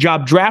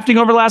job drafting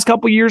over the last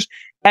couple of years,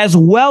 as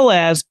well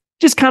as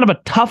just kind of a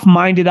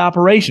tough-minded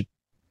operation.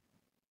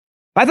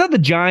 I thought the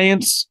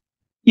Giants,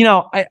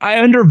 I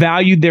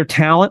undervalued their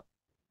talent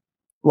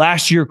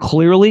last year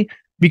clearly,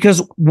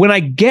 because when I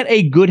get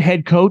a good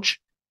head coach,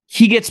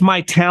 he gets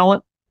my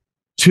talent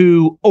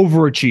to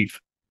overachieve.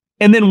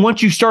 And then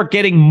once you start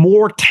getting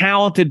more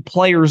talented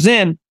players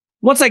in,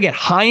 once I get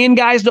high-end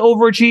guys to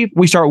overachieve,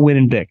 we start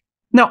winning big.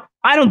 Now,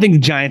 I don't think the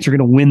Giants are going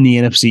to win the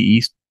NFC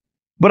East,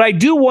 but I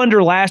do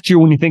wonder last year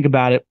when you think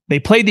about it, they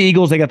played the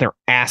Eagles, they got their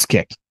ass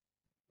kicked,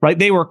 right?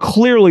 They were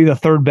clearly the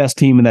third best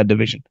team in that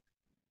division.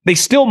 They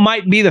still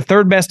might be the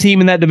third best team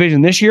in that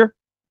division this year,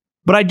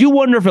 but I do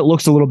wonder if it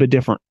looks a little bit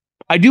different.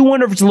 I do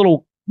wonder if it's a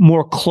little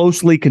more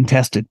closely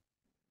contested,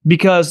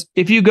 because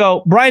if you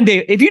go,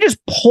 if you just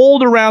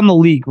polled around the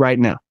league right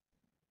now,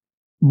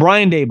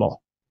 Brian Daboll,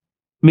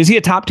 is he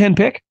a top 10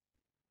 pick?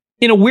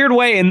 In a weird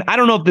way, and I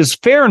don't know if this is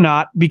fair or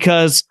not,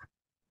 because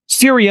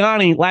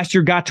Sirianni last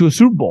year got to a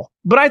Super Bowl,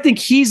 but I think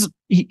he's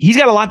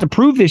got a lot to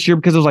prove this year,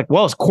 because it was like,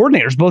 well, his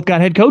coordinators both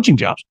got head coaching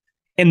jobs,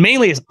 and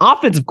mainly his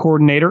offensive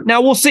coordinator.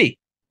 Now we'll see.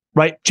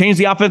 Right? Change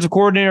the offensive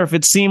coordinator if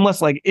it's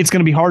seamless. Like, it's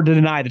going to be hard to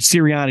deny that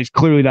Sirianni's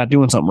clearly not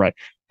doing something right.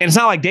 And it's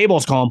not like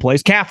Daboll's calling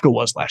plays. Kafka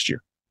was last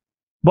year.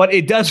 But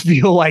it does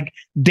feel like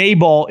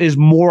Daboll is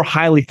more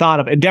highly thought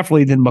of, and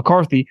definitely than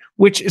McCarthy,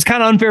 which is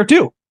kind of unfair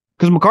too,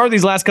 because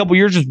McCarthy's last couple of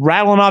years just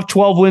rattling off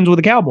 12 wins with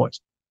the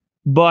Cowboys.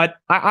 But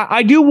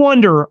I do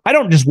wonder, I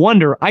don't just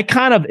wonder, I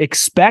kind of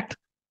expect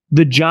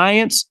the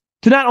Giants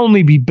to not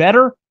only be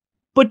better,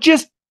 but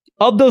just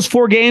of those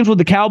 4 games with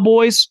the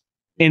Cowboys,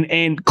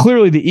 and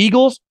clearly the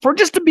Eagles, for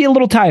just to be a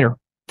little tighter,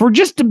 for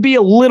just to be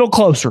a little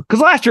closer. Because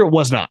last year it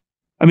was not.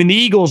 I mean, the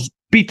Eagles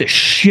beat the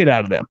shit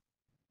out of them.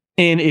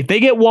 And if they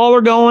get Waller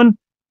going,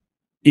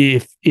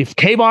 if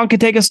Kayvon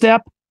could take a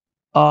step,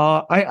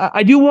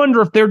 I do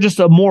wonder if they're just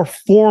a more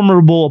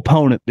formidable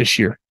opponent this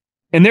year.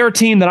 And they're a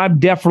team that I'm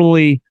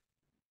definitely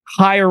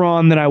higher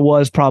on than I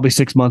was probably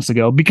 6 months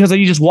ago, because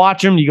you just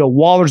watch them, you go,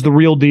 Waller's the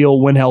real deal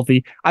when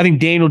healthy. I think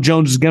Daniel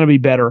Jones is going to be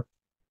better.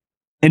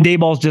 And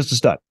Daboll's just a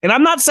stud. And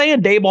I'm not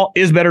saying Daboll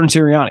is better than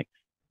Sirianni,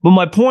 but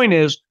my point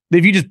is that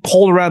if you just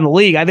polled around the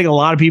league, I think a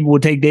lot of people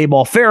would take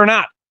Daboll. Fair or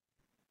not.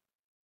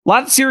 A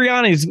lot of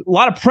Sirianni's, a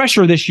lot of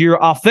pressure this year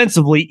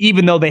offensively,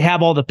 even though they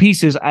have all the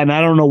pieces, and I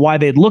don't know why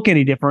they'd look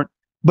any different.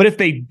 But if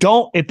they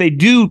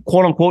do,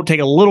 quote unquote, take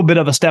a little bit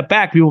of a step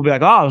back, people will be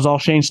like, oh, it was all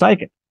Shane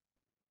Steichen.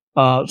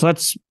 So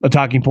that's a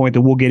talking point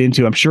that we'll get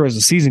into, I'm sure, as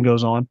the season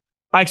goes on.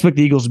 I expect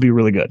the Eagles to be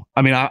really good.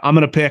 I mean, I'm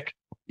going to pick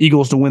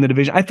Eagles to win the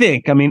division. I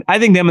think them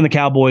and the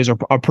Cowboys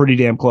are pretty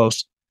damn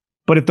close.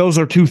 But if those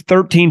are two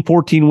 13,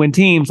 14 win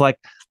teams, like,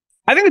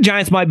 I think the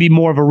Giants might be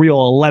more of a real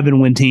 11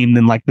 win team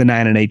than like the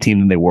 9-8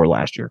 team that they were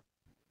last year.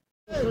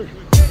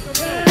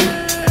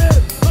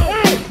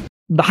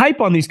 The hype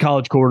on these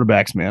college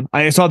quarterbacks, man.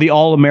 I saw the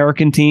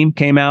All-American team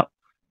came out.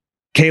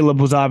 Caleb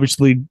was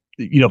obviously,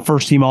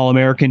 first team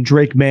All-American.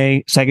 Drake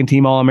May, second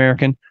team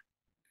All-American.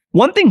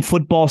 One thing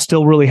football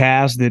still really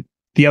has that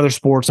the other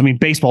sports, I mean,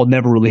 baseball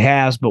never really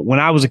has, but when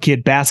I was a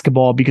kid,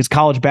 basketball, because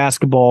college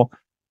basketball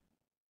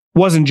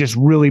wasn't just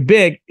really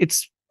big,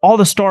 it's all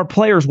the star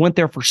players went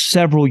there for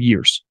several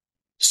years.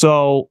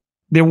 So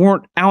there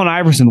weren't, Allen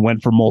Iverson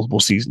went for multiple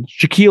seasons.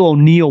 Shaquille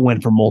O'Neal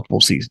went for multiple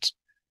seasons.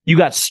 You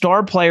got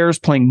star players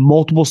playing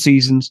multiple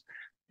seasons,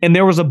 and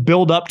there was a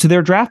build up to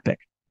their draft pick.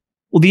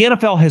 Well, the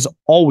NFL has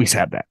always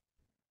had that.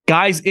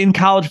 Guys in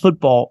college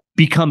football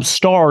become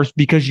stars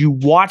because you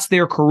watch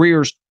their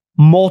careers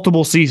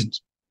multiple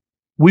seasons.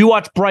 We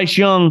watched Bryce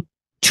Young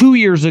 2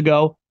 years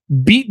ago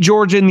beat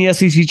Georgia in the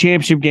SEC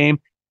championship game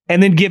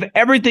and then give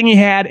everything he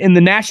had in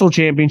the national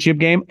championship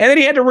game, and then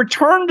he had to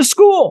return to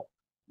school.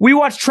 We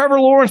watched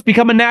Trevor Lawrence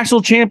become a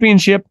national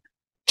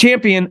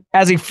champion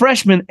as a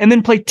freshman and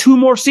then play 2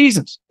 more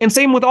seasons. And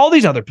same with all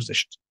these other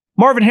positions.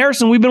 Marvin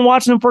Harrison, we've been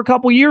watching him for a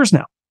couple years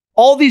now.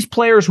 All these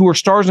players who are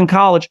stars in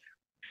college,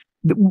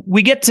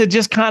 we get to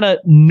just kind of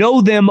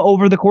know them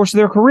over the course of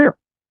their career.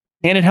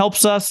 And it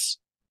helps us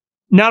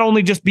not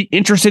only just be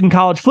interested in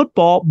college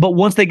football, but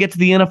once they get to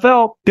the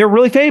NFL, they're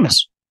really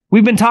famous.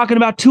 We've been talking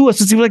about Tua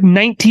since he was like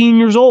 19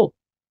 years old.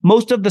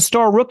 Most of the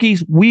star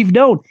rookies we've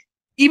known.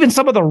 even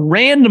some of the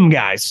random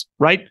guys,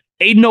 right?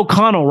 Aiden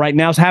O'Connell right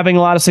now is having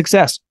a lot of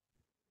success.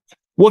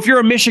 Well, if you're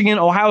a Michigan,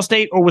 Ohio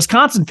State, or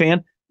Wisconsin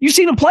fan, you've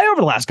seen him play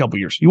over the last couple of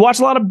years. You watch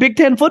a lot of Big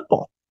Ten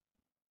football.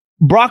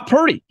 Brock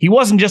Purdy, he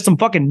wasn't just some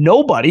fucking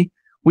nobody.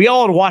 We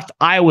all had watched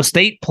Iowa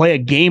State play a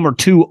game or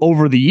two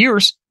over the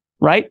years,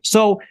 right?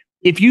 So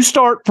if you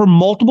start for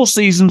multiple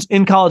seasons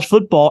in college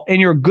football and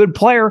you're a good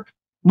player,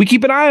 we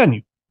keep an eye on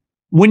you.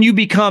 When you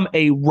become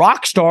a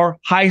rock star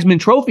Heisman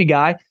Trophy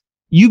guy,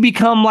 you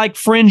become like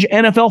fringe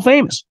NFL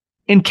famous.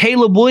 And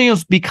Caleb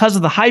Williams, because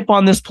of the hype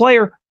on this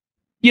player,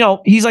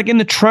 he's like in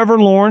the Trevor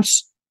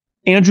Lawrence,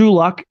 Andrew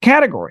Luck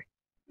category.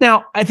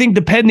 Now, I think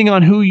depending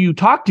on who you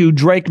talk to,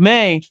 Drake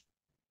May,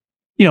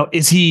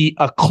 is he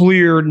a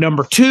clear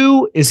number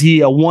 2? Is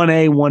he a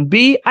 1A,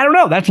 1B? I don't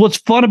know. That's what's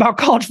fun about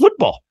college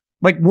football.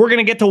 Like, we're going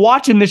to get to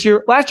watch him this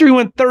year. Last year, he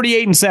went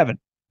 38-7.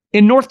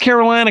 In North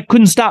Carolina,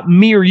 couldn't stop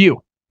me or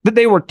you. That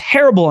they were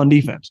terrible on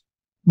defense.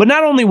 But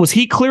not only was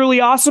he clearly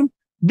awesome,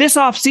 this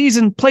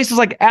offseason, places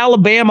like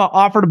Alabama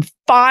offered him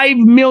 $5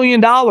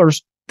 million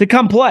to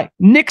come play.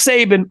 Nick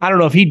Saban, I don't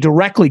know if he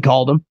directly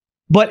called him,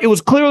 but it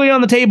was clearly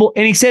on the table,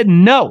 and he said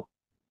no.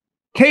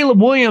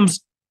 Caleb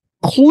Williams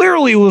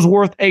clearly was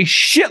worth a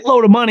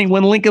shitload of money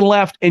when Lincoln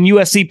left and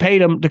USC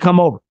paid him to come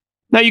over.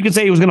 Now, you can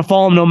say he was going to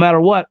follow him no matter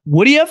what.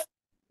 Would he have?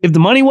 If the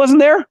money wasn't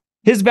there,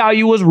 his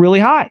value was really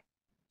high.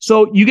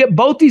 So you get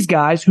both these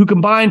guys who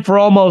combined for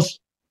almost,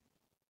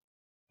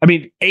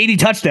 80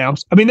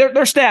 touchdowns. Their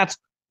stats,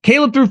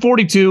 Caleb threw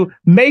 42,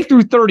 May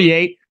threw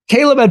 38,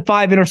 Caleb had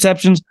 5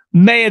 interceptions,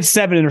 May had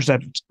 7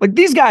 interceptions. Like,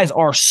 these guys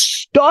are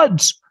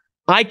studs.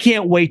 I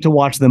can't wait to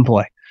watch them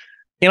play.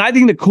 And I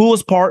think the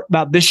coolest part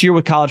about this year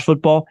with college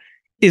football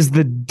is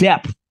the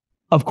depth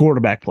of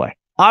quarterback play.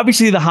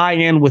 Obviously, the high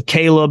end with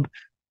Caleb,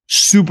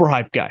 super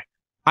hype guy.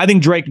 I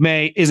think Drake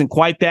May isn't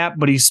quite that,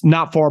 but he's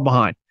not far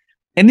behind.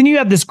 And then you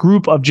have this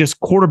group of just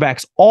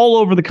quarterbacks all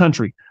over the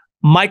country.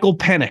 Michael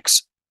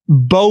Penix,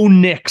 Bo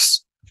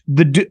Nix,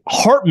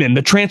 Hartman,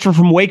 the transfer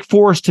from Wake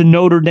Forest to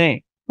Notre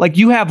Dame. Like,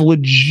 you have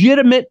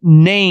legitimate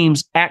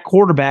names at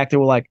quarterback that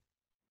were like,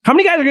 how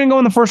many guys are going to go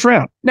in the first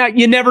round? Now,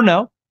 you never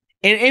know.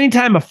 And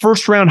anytime a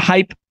first round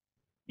hype,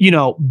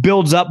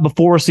 builds up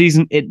before a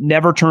season, it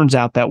never turns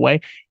out that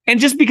way. And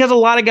just because a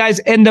lot of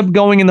guys end up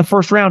going in the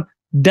first round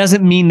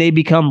doesn't mean they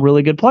become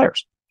really good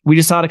players. We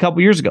just saw it a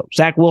couple years ago.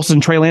 Zach Wilson,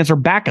 Trey Lance are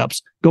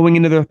backups going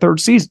into their third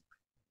season.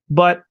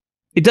 But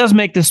it does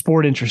make this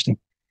sport interesting.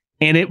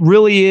 And it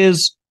really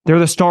is, they're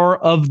the star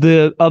of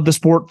the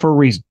sport for a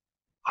reason.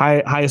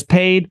 Highest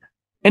paid,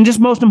 and just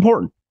most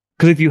important.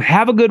 Because if you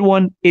have a good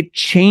one, it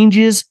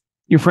changes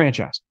your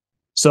franchise.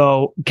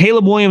 So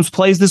Caleb Williams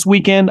plays this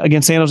weekend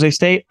against San Jose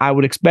State. I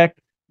would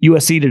expect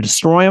USC to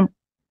destroy him.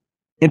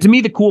 And to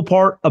me, the cool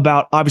part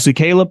about, obviously,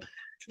 Caleb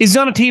is he's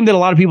on a team that a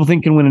lot of people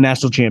think can win a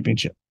national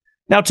championship.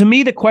 Now, to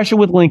me, the question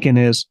with Lincoln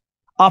is,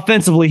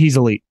 offensively, he's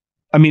elite.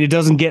 It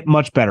doesn't get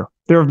much better.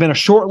 There have been a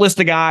short list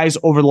of guys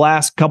over the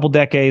last couple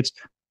decades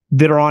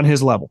that are on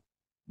his level.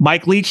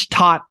 Mike Leach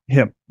taught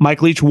him.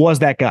 Mike Leach was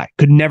that guy.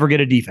 Could never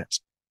get a defense.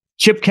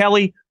 Chip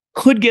Kelly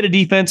could get a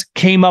defense,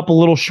 came up a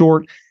little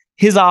short.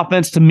 His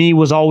offense, to me,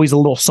 was always a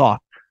little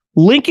soft.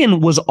 Lincoln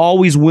was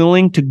always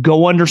willing to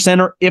go under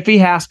center if he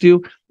has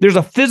to. There's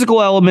a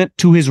physical element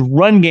to his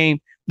run game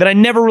that I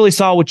never really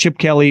saw with Chip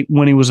Kelly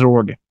when he was at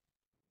Oregon.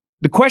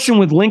 The question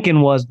with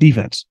Lincoln was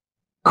defense.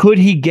 Could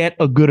he get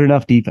a good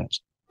enough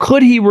defense?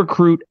 Could he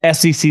recruit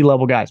SEC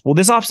level guys? Well,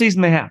 this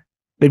offseason they have.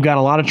 They've got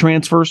a lot of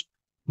transfers.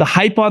 The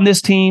hype on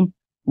this team,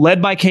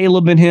 led by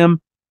Caleb and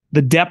him,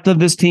 the depth of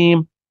this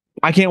team,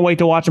 I can't wait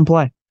to watch them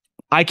play.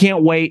 I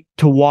can't wait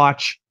to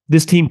watch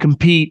this team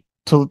compete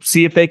to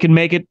see if they can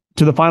make it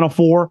to the Final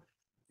Four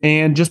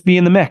and just be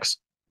in the mix.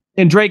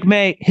 And Drake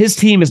May, his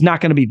team is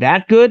not going to be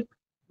that good,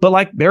 but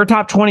like, they're a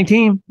top 20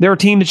 team. They're a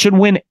team that should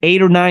win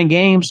 8 or 9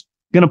 games,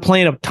 going to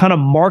play in a ton of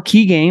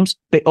marquee games.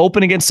 They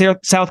open against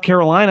South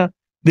Carolina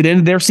that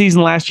ended their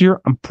season last year.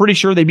 I'm pretty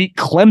sure they beat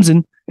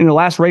Clemson in the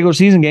last regular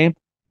season game.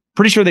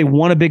 Pretty sure they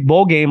won a big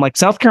bowl game. Like,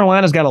 South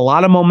Carolina's got a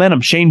lot of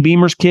momentum. Shane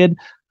Beamer's kid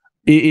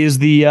is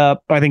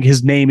I think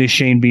his name is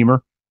Shane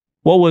Beamer.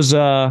 What was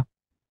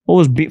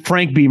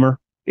Frank Beamer?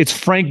 It's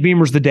Frank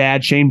Beamer's the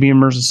dad. Shane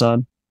Beamer's the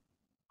son.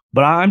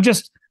 But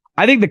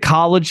I think the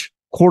college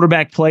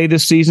quarterback play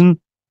this season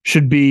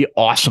should be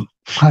awesome.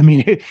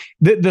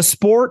 The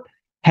sport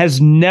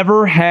has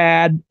never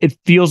had, it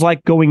feels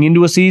like going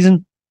into a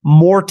season,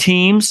 more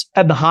teams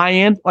at the high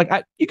end. Like,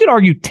 you could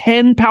argue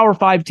 10 Power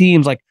 5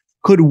 teams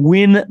could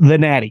win the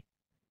Natty.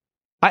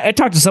 I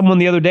talked to someone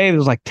the other day that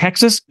was like,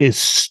 Texas is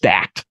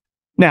stacked.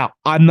 Now,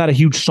 I'm not a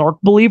huge Sark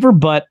believer,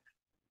 but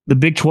the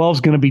Big 12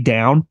 is going to be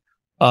down.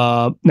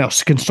 Now,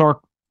 can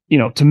Sark,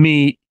 to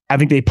me, I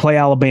think they play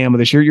Alabama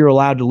this year. You're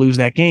allowed to lose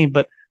that game.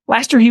 But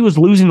last year he was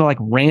losing to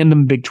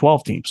random Big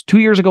 12 teams. 2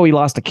 years ago, he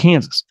lost to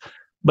Kansas.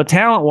 But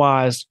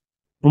talent-wise,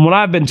 from what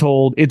I've been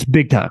told, it's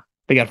big time.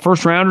 They got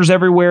first-rounders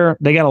everywhere.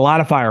 They got a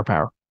lot of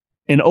firepower.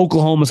 And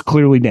Oklahoma's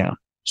clearly down.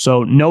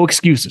 So no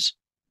excuses.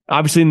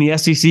 Obviously, in the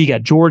SEC, you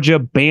got Georgia,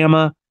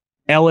 Bama,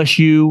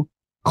 LSU,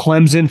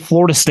 Clemson,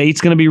 Florida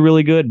State's going to be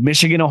really good.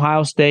 Michigan,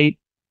 Ohio State,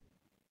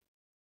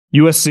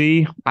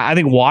 USC. I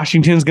think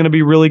Washington's going to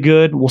be really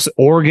good. We'll see.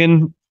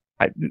 Oregon.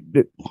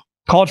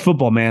 College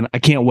football, man. I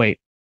can't wait.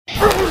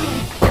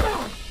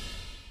 Okay,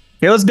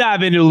 let's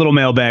dive into a little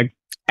mailbag.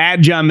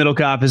 At John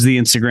Middlecoff is the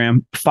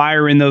Instagram.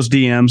 Fire in those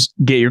DMs.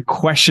 Get your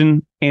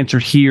question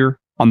answered here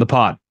on the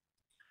pod.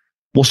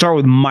 We'll start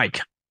with Mike.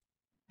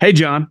 Hey,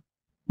 John.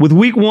 With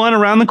week 1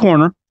 around the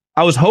corner,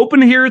 I was hoping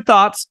to hear your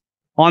thoughts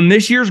on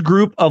this year's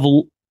group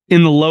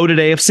in the loaded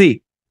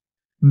AFC.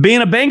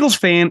 Being a Bengals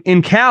fan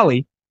in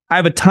Cali, I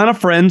have a ton of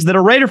friends that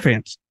are Raider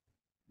fans.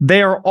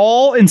 They are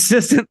all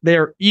insistent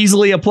they're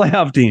easily a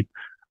playoff team.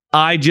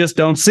 I just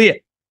don't see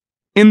it.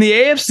 In the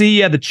AFC,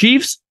 you have the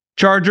Chiefs,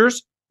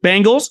 Chargers,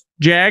 Bengals,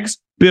 Jags,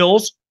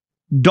 Bills,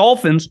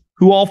 Dolphins,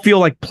 who all feel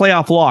like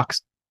playoff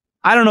locks.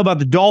 I don't know about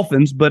the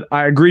Dolphins, but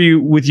I agree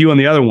with you on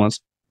the other ones.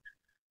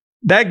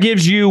 That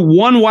gives you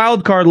one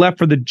wild card left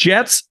for the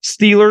Jets,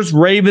 Steelers,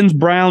 Ravens,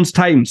 Browns,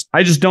 Titans.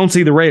 I just don't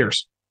see the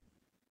Raiders.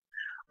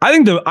 I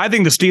think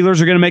the Steelers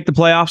are going to make the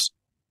playoffs.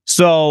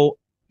 So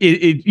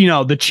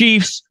the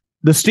Chiefs,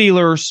 the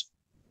Steelers,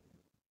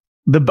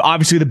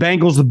 obviously the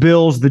Bengals, the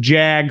Bills, the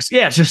Jags.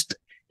 Yeah,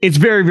 it's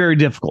very, very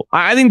difficult.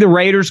 I think the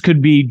Raiders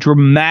could be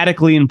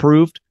dramatically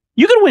improved.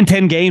 You could win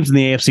 10 games in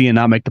the AFC and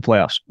not make the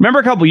playoffs. Remember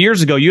a couple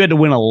years ago, you had to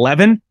win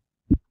 11.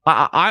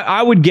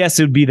 I would guess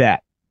it would be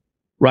that,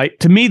 right?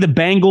 To me, the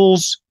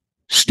Bengals,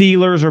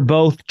 Steelers are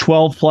both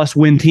 12-plus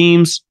win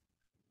teams.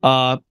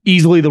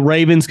 Easily the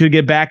Ravens could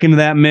get back into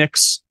that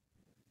mix.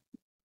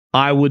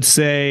 I would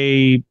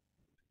say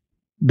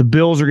the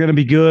Bills are going to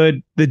be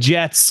good. The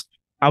Jets,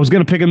 I was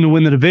going to pick them to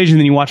win the division.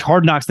 Then you watch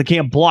Hard Knocks. They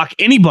can't block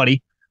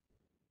anybody.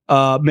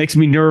 Makes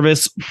me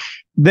nervous.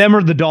 Them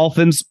or the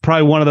Dolphins,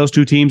 probably one of those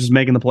two teams is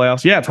making the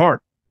playoffs. Yeah, it's hard.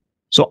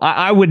 So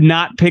I would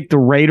not pick the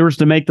Raiders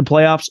to make the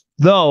playoffs,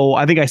 though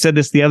I think I said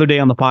this the other day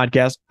on the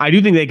podcast. I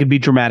do think they could be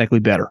dramatically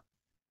better.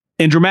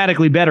 And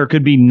dramatically better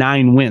could be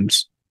 9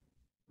 wins,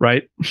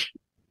 right?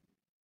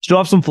 Still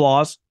have some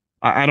flaws.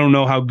 I don't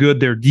know how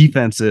good their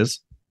defense is,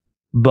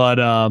 but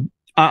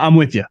I'm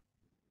with you.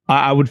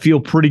 I would feel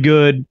pretty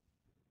good.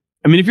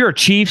 I mean, if you're a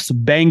Chiefs,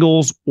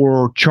 Bengals,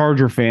 or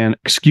Charger fan,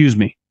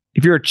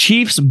 if you're a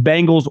Chiefs,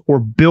 Bengals, or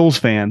Bills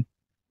fan,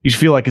 you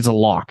feel like it's a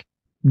lock.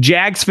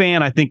 Jags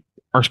fan, I think,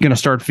 are going to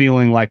start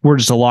feeling like we're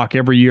just a lock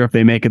every year if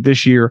they make it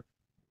this year.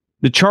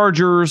 The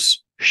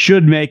Chargers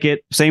should make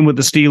it. Same with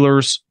the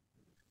Steelers.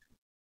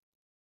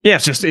 Yeah,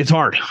 it's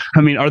hard.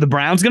 I mean, are the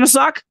Browns going to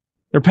suck?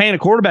 They're paying a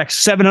quarterback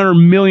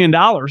 $700 million.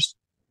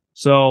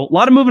 So a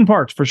lot of moving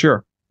parts for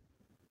sure.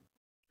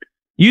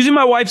 Using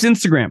my wife's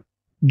Instagram.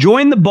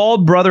 Joined the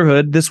Bald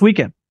Brotherhood this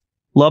weekend.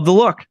 Love the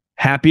look.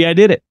 Happy I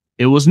did it.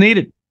 It was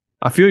needed.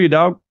 I feel you,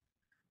 dog.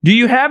 Do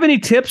you have any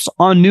tips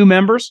on new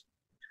members?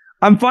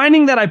 I'm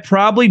finding that I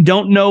probably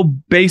don't know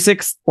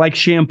basics like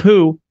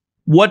shampoo,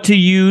 what to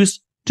use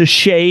to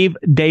shave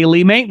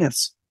daily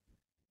maintenance.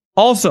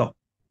 Also,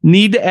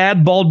 need to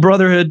add Bald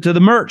Brotherhood to the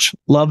merch.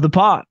 Love the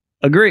pod.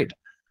 Agreed.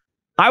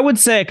 I would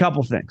say a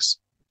couple things.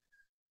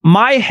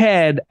 My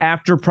head,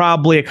 after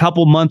probably a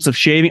couple months of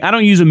shaving, I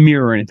don't use a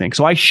mirror or anything,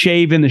 so I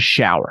shave in the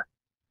shower.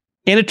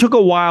 And it took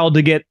a while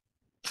to get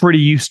pretty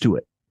used to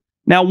it.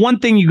 Now, one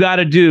thing you got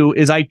to do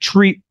is I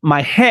treat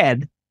my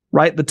head,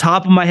 right, the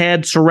top of my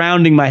head,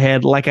 surrounding my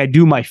head, like I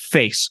do my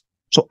face.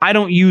 So I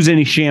don't use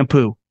any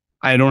shampoo.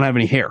 I don't have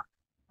any hair.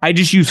 I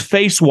just use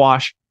face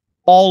wash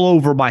all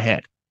over my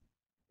head.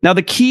 Now,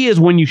 the key is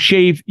when you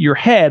shave your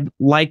head,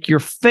 like your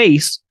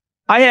face,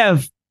 I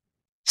have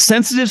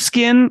sensitive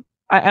skin.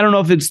 I don't know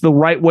if it's the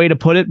right way to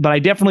put it, but I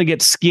definitely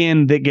get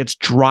skin that gets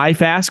dry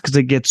fast because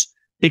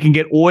it can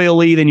get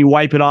oily, then you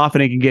wipe it off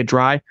and it can get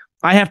dry.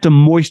 I have to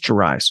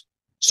moisturize.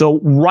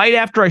 So right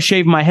after I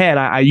shave my head,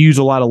 I use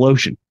a lot of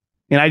lotion.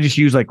 And I just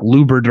use like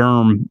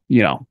Lubriderm,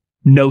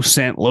 no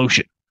scent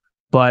lotion.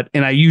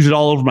 And I use it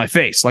all over my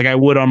face like I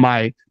would on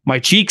my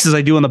cheeks as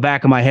I do on the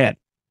back of my head.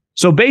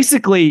 So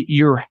basically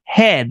your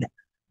head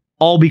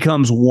all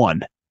becomes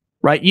one,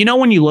 right?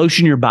 When you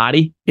lotion your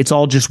body, it's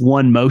all just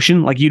one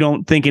motion. Like you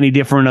don't think any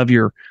different of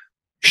your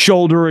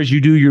shoulder as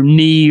you do your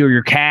knee or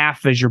your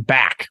calf as your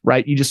back,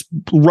 right? You just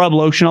rub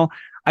lotion all.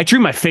 I treat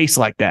my face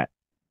like that.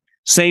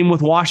 Same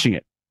with washing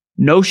it.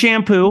 No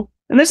shampoo.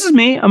 And this is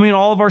me. I mean,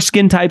 all of our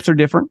skin types are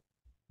different,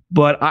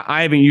 but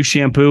I haven't used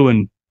shampoo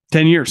in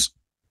 10 years.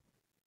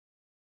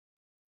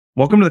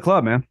 Welcome to the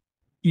club, man.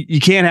 You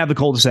can't have the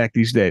cul-de-sac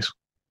these days.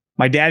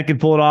 My dad could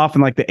pull it off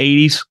in like the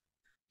 80s. It's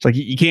like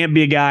you can't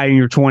be a guy in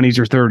your 20s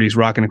or 30s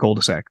rocking a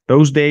cul-de-sac.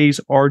 Those days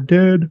are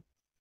dead.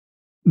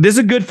 This is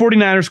a good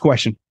 49ers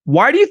question.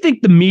 Why do you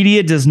think the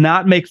media does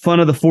not make fun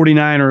of the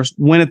 49ers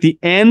when at the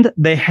end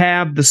they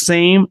have the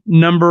same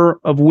number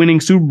of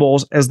winning Super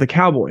Bowls as the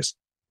Cowboys?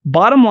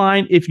 Bottom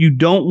line, if you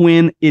don't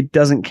win, it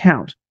doesn't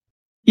count.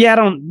 Yeah, I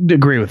don't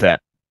agree with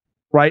that,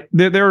 right?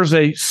 There's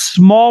a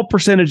small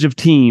percentage of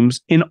teams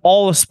in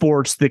all of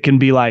sports that can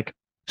be like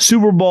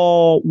Super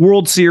Bowl,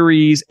 World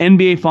Series,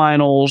 NBA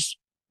Finals,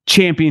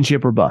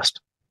 championship or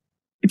bust.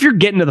 If you're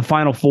getting to the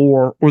Final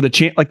Four or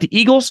like the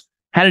Eagles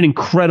had an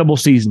incredible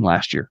season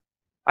last year.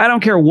 I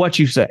don't care what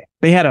you say.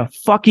 They had a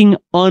fucking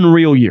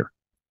unreal year.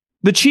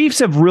 The Chiefs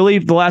have really,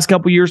 the last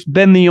couple of years,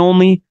 been the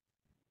only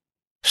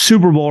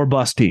Super Bowl or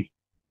bust team.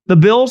 The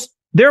Bills,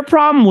 their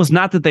problem was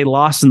not that they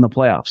lost in the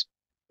playoffs.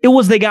 It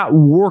was they got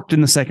worked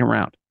in the second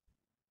round.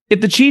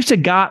 If the Chiefs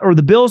had got, or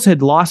the Bills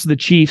had lost to the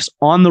Chiefs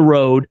on the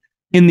road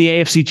in the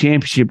AFC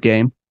Championship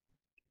game,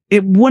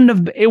 it would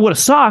have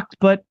sucked,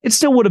 but it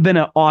still would have been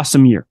an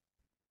awesome year,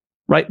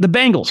 right? The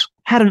Bengals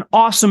had an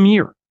awesome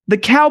year. The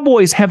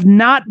Cowboys have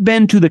not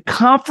been to the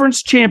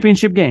conference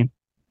championship game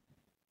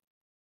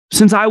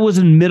since I was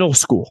in middle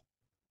school.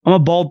 I'm a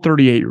bald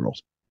 38-year-old.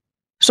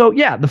 So,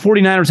 yeah, the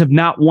 49ers have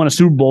not won a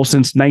Super Bowl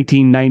since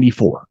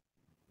 1994.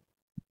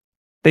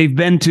 They've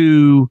been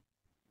to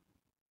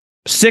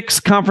 6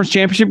 conference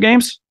championship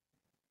games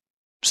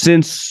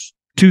since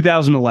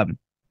 2011.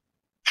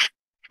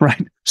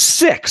 Right?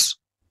 6.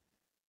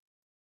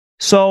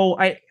 So,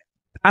 I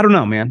don't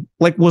know, man.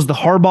 Like, was the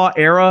Harbaugh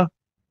era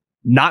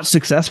not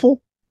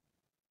successful?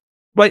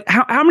 Like,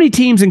 how many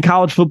teams in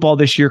college football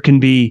this year can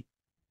be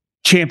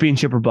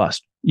championship or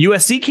bust?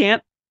 USC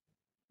can't.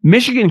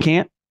 Michigan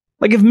can't.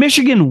 Like, if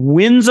Michigan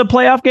wins a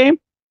playoff game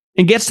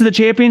and gets to the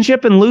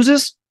championship and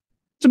loses,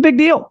 it's a big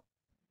deal.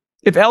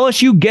 If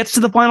LSU gets to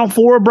the Final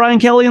Four of Brian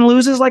Kelly and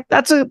loses, like,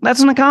 that's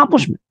an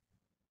accomplishment.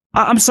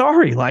 I'm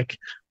sorry. Like,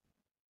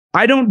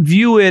 I don't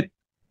view it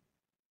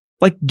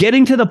like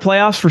getting to the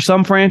playoffs for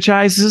some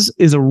franchises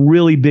is a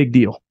really big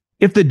deal.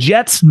 If the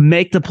Jets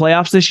make the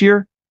playoffs this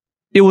year,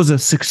 it was a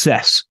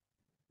success.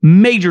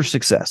 Major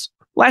success.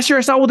 Last year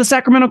I saw it with the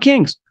Sacramento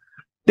Kings.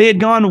 They had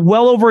gone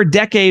well over a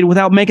decade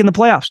without making the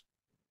playoffs.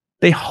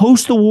 They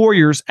host the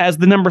Warriors as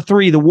the number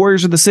 3. The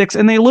Warriors are the 6,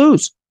 and they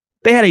lose.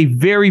 They had a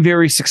very,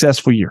 very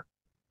successful year.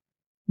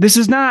 This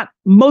is not,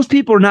 most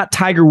people are not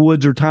Tiger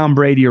Woods or Tom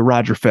Brady or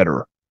Roger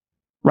Federer,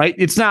 right?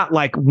 It's not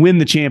like win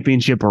the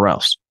championship or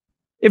else.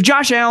 If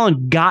Josh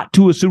Allen got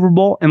to a Super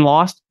Bowl and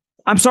lost,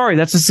 I'm sorry,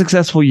 that's a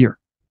successful year.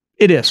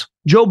 It is.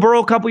 Joe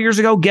Burrow a couple years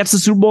ago gets the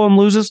Super Bowl and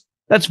loses.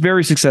 That's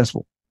very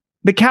successful.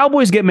 The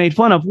Cowboys get made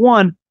fun of.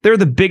 One, they're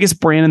the biggest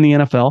brand in the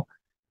NFL,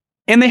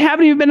 and they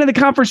haven't even been to the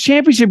conference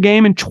championship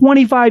game in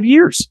 25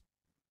 years.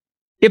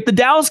 If the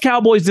Dallas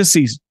Cowboys this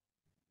season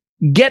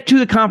get to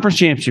the conference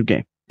championship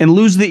game and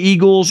lose the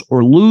Eagles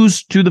or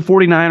lose to the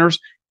 49ers,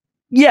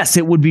 yes,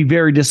 it would be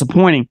very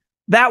disappointing.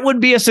 That would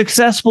be a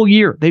successful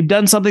year. They've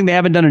done something they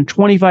haven't done in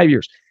 25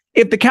 years.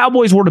 If the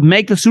Cowboys were to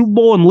make the Super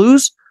Bowl and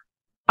lose,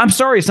 I'm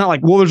sorry, it's not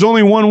like, well, there's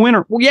only one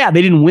winner. Well, yeah,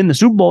 they didn't win the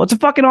Super Bowl. It's a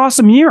fucking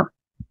awesome year.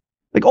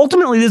 Like,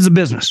 ultimately, this is a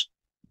business.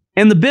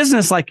 And the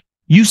business, like,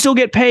 you still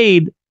get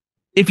paid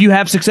if you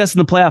have success in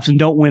the playoffs and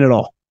don't win at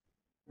all.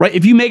 Right?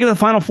 If you make it to the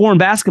Final Four in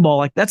basketball,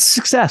 like, that's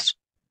success.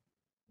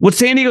 What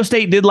San Diego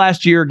State did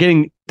last year,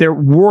 getting their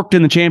worked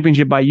in the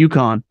championship by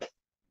UConn,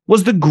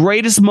 was the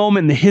greatest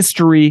moment in the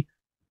history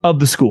of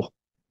the school.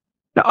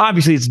 Now,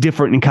 obviously, it's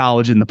different in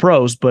college and the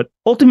pros, but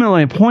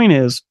ultimately, my point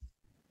is,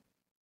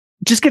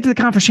 just get to the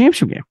conference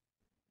championship game.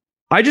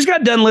 I just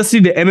got done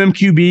listening to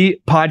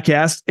MMQB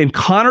podcast, and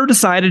Connor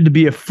decided to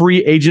be a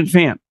free agent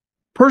fan.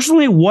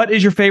 Personally, what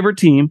is your favorite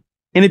team?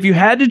 And if you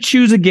had to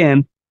choose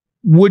again,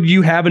 would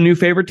you have a new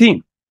favorite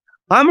team?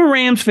 I'm a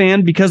Rams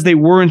fan because they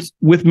weren't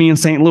with me in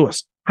St.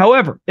 Louis.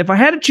 However, if I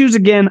had to choose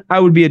again, I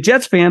would be a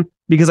Jets fan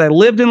because I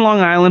lived in Long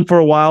Island for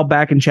a while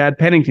back in Chad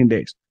Pennington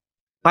days.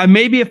 I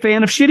may be a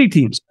fan of shitty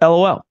teams,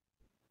 LOL.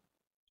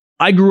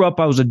 I grew up,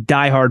 I was a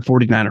diehard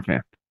 49er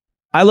fan.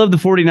 I love the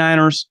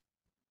 49ers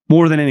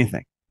more than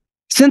anything.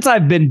 Since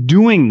I've been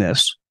doing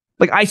this,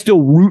 like, I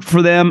still root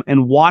for them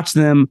and watch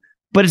them,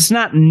 but it's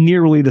not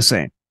nearly the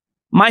same.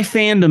 My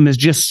fandom is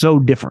just so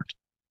different.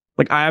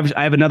 Like, I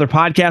have another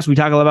podcast. We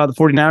talk a lot about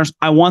the 49ers.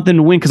 I want them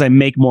to win because I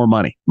make more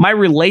money. My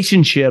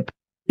relationship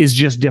is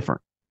just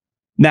different.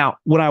 Now,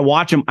 when I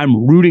watch them,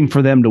 I'm rooting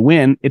for them to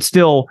win. It's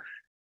still,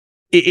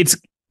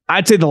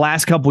 I'd say the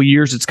last couple of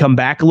years it's come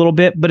back a little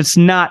bit, but it's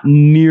not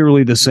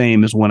nearly the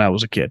same as when I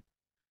was a kid.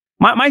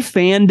 My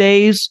fan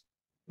days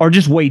are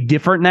just way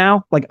different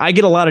now. Like, I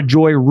get a lot of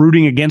joy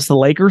rooting against the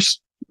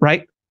Lakers,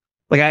 right?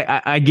 Like,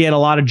 I get a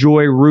lot of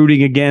joy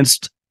rooting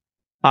against,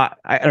 I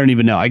don't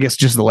even know, I guess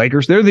just the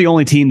Lakers. They're the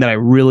only team that I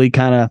really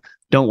kind of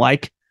don't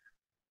like.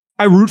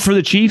 I root for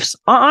the Chiefs.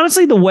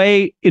 Honestly, the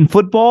way in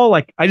football,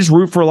 like, I just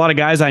root for a lot of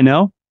guys I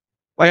know.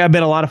 Like, I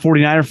bet a lot of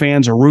 49er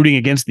fans are rooting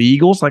against the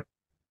Eagles. Like,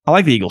 I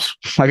like the Eagles.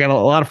 I got a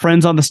lot of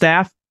friends on the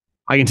staff.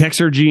 I can text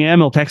their GM.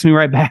 He'll text me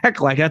right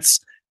back. Like,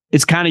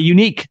 it's kind of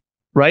unique.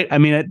 Right? I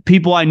mean,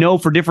 people I know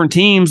for different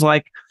teams,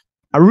 like,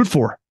 I root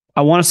for.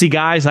 I want to see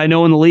guys I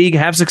know in the league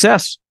have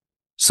success.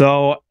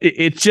 So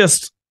it's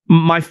just,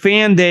 my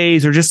fan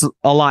days are just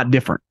a lot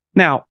different.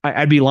 Now,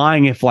 I'd be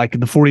lying if, like,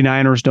 the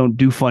 49ers don't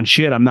do fun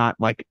shit. I'm not,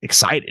 like,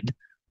 excited.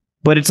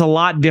 But it's a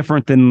lot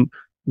different than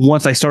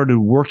once I started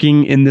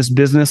working in this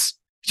business.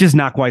 It's just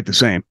not quite the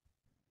same.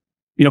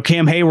 You know,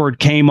 Cam Hayward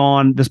came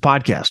on this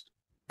podcast.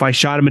 If I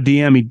shot him a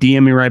DM, he'd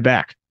DM me right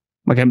back.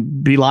 Like,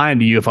 I'd be lying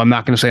to you if I'm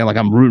not going to say, like,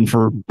 I'm rooting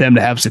for them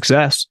to have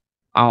success.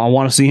 I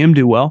want to see him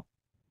do well.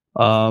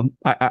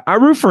 I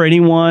root for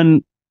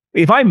anyone.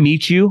 If I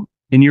meet you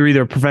and you're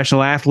either a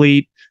professional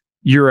athlete,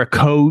 you're a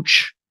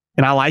coach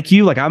and I like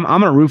you, like I'm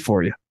going to root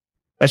for you.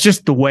 That's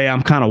just the way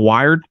I'm kind of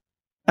wired.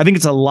 I think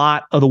it's a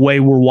lot of the way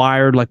we're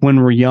wired. Like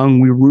when we're young,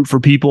 we root for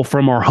people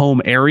from our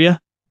home area,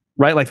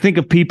 right? Like think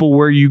of people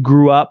where you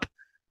grew up.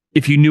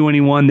 If you knew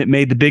anyone that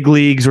made the big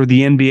leagues or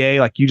the NBA,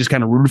 like you just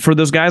kind of rooted for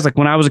those guys. Like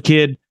when I was a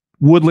kid,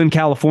 Woodland,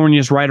 California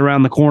is right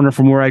around the corner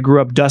from where I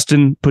grew up.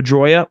 Dustin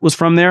Pedroia was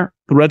from there.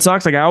 The Red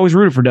Sox, like I always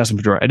rooted for Dustin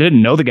Pedroia. I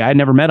didn't know the guy. I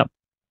never met him.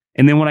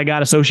 And then when I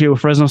got associated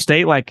with Fresno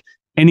State, like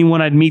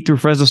anyone I'd meet through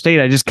Fresno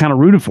State, I just kind of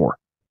rooted for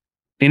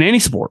in any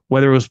sport,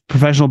 whether it was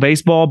professional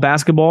baseball,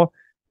 basketball.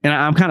 And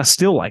I'm kind of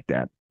still like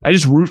that. I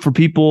just root for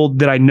people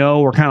that I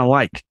know or kind of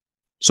like.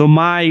 So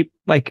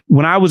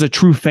when I was a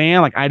true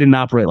fan, like I didn't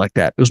operate like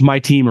that. It was my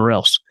team or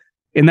else.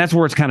 And that's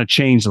where it's kind of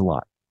changed a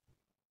lot.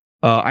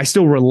 I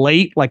still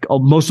relate, like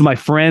most of my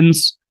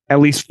friends,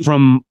 at least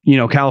from,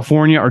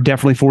 California, are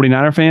definitely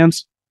 49er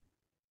fans.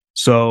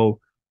 So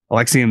I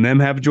like seeing them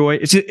have joy.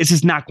 It's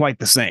just not quite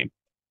the same.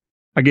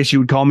 I guess you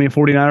would call me a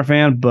 49er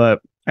fan,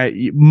 but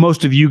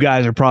most of you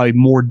guys are probably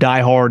more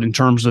diehard in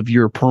terms of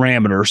your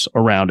parameters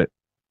around it.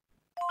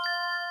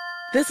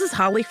 This is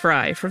Holly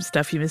Fry from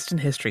Stuff You Missed in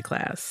History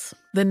Class.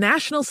 The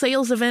national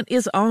sales event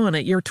is on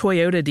at your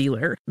Toyota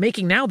dealer,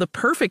 making now the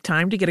perfect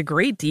time to get a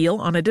great deal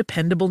on a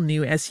dependable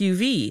new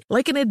SUV,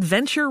 like an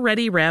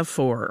adventure-ready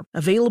RAV4.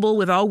 Available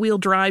with all-wheel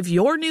drive,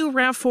 your new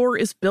RAV4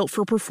 is built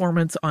for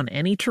performance on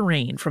any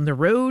terrain, from the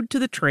road to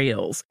the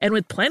trails. And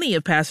with plenty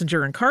of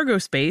passenger and cargo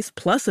space,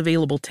 plus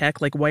available tech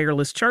like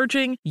wireless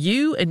charging,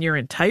 you and your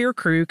entire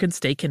crew can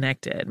stay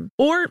connected.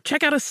 Or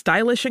check out a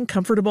stylish and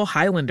comfortable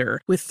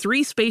Highlander with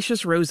 3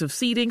 spacious rows of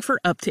seating for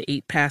up to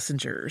 8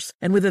 passengers.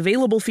 And with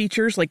available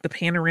features like the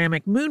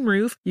panoramic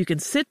moonroof, you can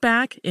sit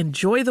back,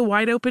 enjoy the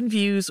wide open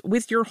views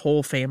with your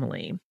whole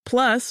family.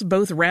 Plus,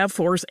 both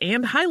RAV4s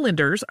and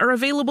Highlanders are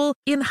available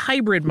in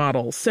hybrid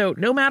models, so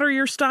no matter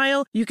your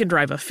style, you can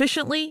drive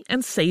efficiently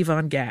and save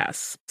on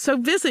gas. So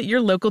visit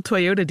your local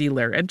Toyota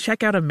dealer and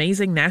check out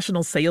amazing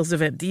national sales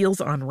event deals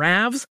on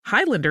RAVs,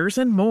 Highlanders,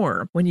 and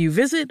more when you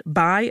visit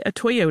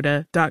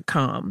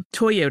buyatoyota.com.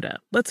 Toyota,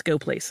 let's go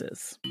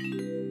places.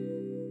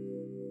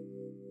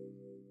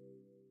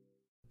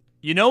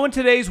 In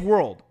today's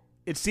world,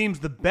 it seems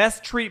the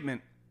best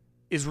treatment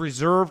is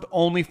reserved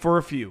only for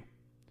a few.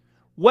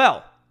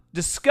 Well,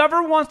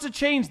 Discover wants to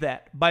change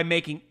that by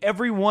making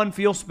everyone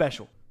feel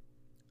special.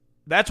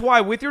 That's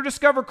why with your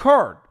Discover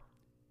card,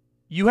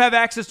 you have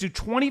access to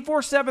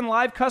 24/7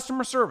 live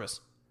customer service,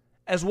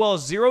 as well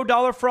as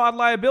 $0 fraud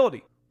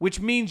liability, which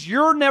means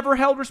you're never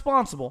held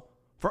responsible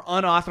for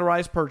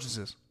unauthorized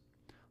purchases.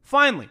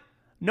 Finally,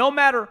 no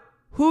matter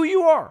who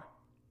you are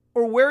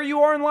or where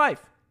you are in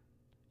life,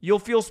 you'll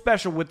feel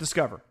special with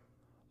Discover.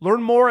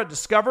 Learn more at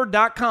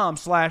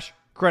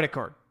discover.com/credit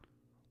card.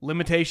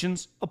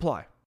 Limitations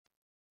apply.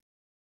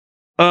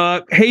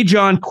 Hey,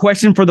 John,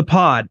 question for the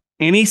pod.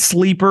 Any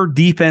sleeper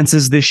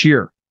defenses this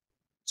year?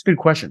 It's a good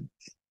question.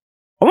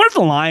 I wonder if the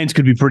Lions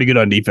could be pretty good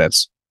on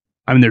defense.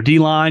 I mean, their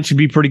D-line should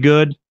be pretty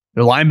good.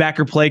 Their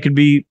linebacker play could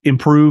be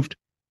improved.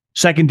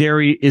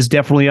 Secondary is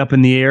definitely up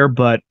in the air,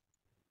 but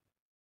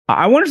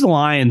I wonder if the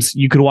Lions,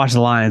 you could watch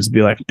the Lions and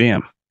be like,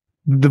 damn,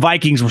 the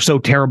Vikings were so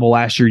terrible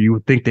last year, you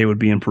would think they would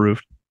be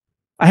improved.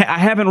 I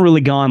haven't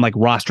really gone like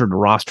roster to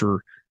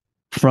roster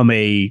from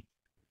an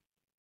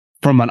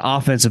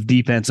offensive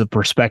defensive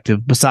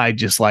perspective, beside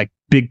just like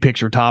big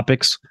picture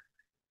topics,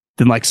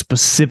 than like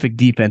specific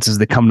defenses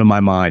that come to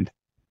my mind.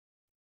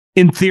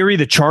 In theory,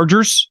 the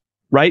Chargers,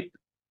 right?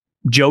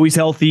 Joey's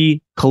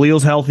healthy,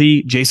 Khalil's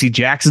healthy, JC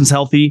Jackson's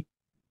healthy.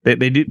 They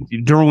did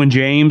Derwin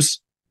James.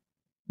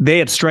 They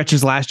had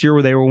stretches last year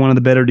where they were one of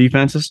the better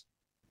defenses.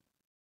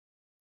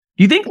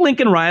 Do you think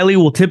Lincoln Riley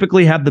will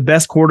typically have the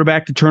best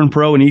quarterback to turn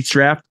pro in each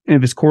draft, and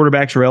if his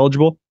quarterbacks are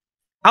eligible?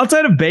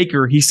 Outside of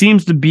Baker, he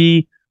seems to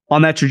be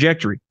on that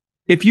trajectory.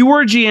 If you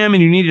were a GM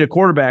and you needed a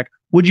quarterback,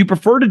 would you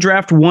prefer to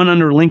draft one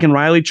under Lincoln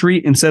Riley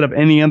tree instead of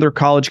any other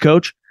college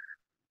coach?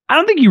 I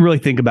don't think you really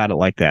think about it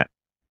like that.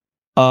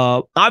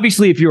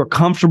 Obviously, if you're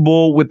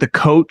comfortable with the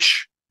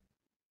coach,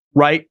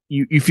 right,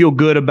 you feel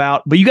good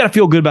about, but you got to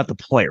feel good about the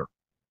player.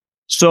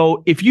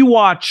 So if you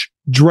watch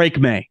Drake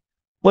May,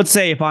 let's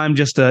say if I'm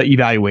just an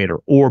evaluator,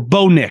 or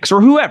Bo Nix,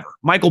 or whoever,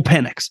 Michael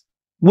Penix,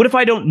 what if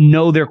I don't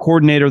know their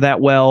coordinator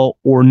that well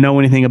or know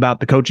anything about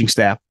the coaching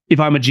staff? If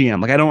I'm a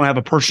GM, like I don't have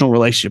a personal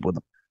relationship with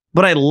them,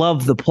 but I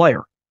love the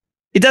player.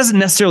 It doesn't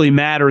necessarily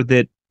matter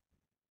that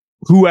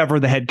whoever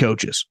the head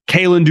coach is,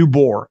 Kalen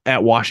DeBoer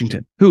at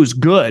Washington, who's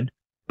good,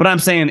 but I'm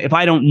saying if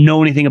I don't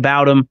know anything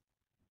about him,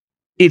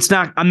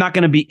 I'm not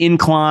going to be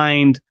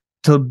inclined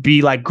to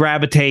be like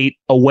gravitate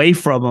away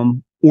from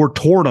him or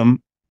toward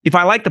him. If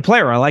I like the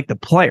player, I like the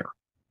player.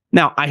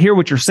 Now, I hear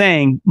what you're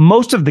saying.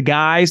 Most of the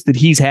guys that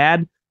he's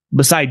had,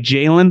 beside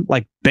Jalen,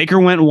 like Baker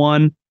went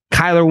 1,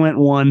 Kyler went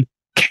 1,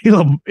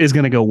 Caleb is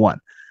going to go 1.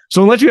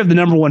 So unless you have the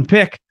number 1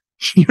 pick,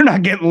 you're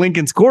not getting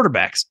Lincoln's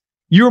quarterbacks.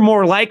 You're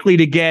more likely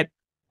to get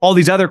all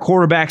these other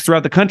quarterbacks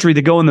throughout the country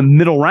that go in the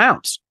middle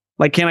rounds.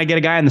 Like, can I get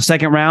a guy in the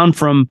second round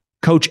from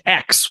Coach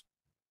X?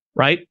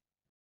 Right?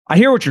 I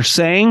hear what you're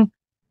saying,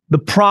 The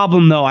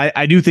problem, though,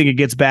 I do think it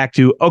gets back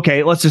to,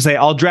 okay, let's just say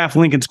I'll draft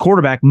Lincoln's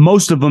quarterback.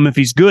 Most of them, if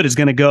he's good, is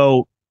going to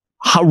go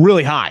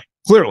really high.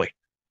 Clearly.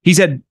 He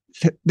said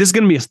this is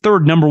going to be his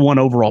third number one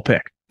overall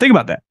pick. Think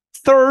about that.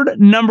 Third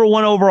number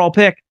one overall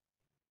pick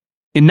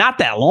in not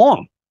that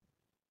long.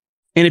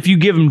 And if you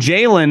give him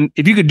Jalen,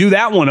 if you could do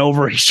that one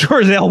over, he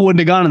sure as hell wouldn't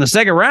have gone in the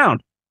second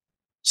round.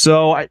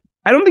 So I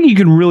don't think you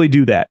can really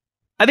do that.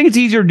 I think it's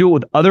easier to do it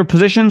with other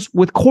positions.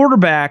 With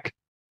quarterback,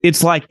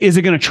 it's like, is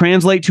it going to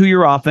translate to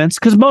your offense?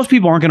 Because most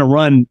people aren't going to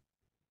run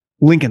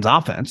Lincoln's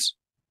offense,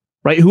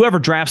 right? Whoever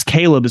drafts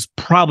Caleb is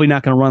probably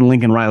not going to run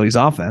Lincoln Riley's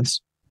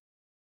offense.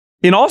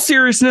 In all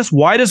seriousness,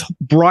 why does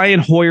Brian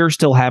Hoyer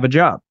still have a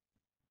job?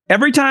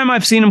 Every time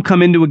I've seen him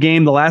come into a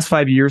game the last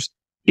 5 years,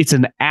 it's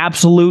an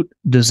absolute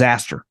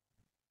disaster.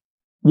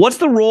 What's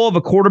the role of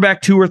a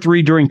quarterback 2 or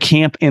 3 during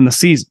camp and the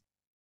season?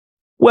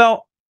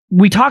 Well,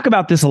 we talk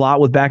about this a lot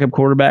with backup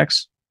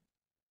quarterbacks.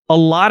 A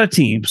lot of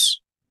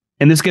teams,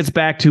 and this gets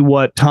back to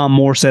what Tom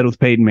Moore said with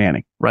Peyton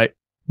Manning, right?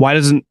 Why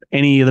doesn't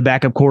any of the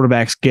backup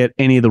quarterbacks get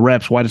any of the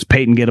reps? Why does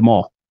Peyton get them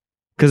all?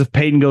 Because if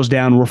Peyton goes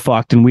down, we're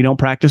fucked, and we don't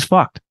practice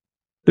fucked.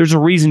 There's a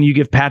reason you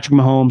give Patrick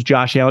Mahomes,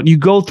 Josh Allen, you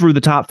go through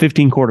the top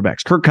 15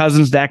 quarterbacks, Kirk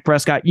Cousins, Dak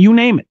Prescott, you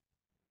name it.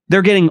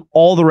 They're getting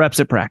all the reps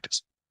at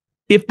practice.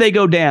 If they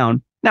go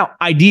down, now,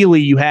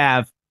 ideally, you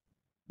have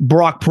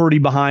Brock Purdy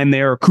behind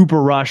there, or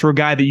Cooper Rush, or a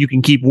guy that you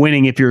can keep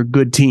winning if you're a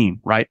good team,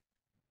 right?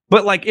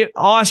 But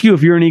I'll ask you,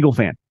 if you're an Eagle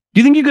fan, do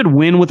you think you could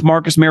win with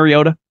Marcus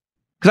Mariota?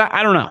 Because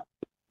I don't know.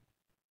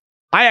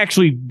 I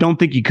actually don't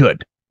think you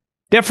could.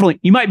 Definitely,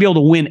 you might be able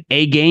to win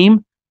a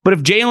game, but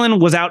if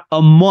Jalen was out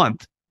a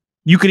month,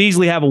 you could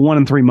easily have a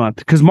 1-3 month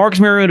because Marcus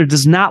Mariota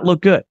does not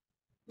look good.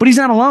 But he's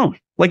not alone.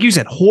 Like you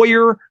said,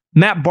 Hoyer,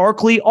 Matt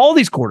Barkley, all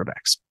these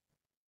quarterbacks.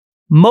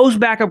 Most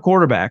backup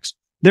quarterbacks,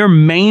 their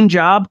main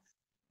job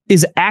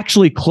is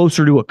actually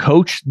closer to a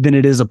coach than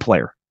it is a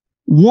player.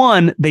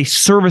 One, they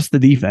service the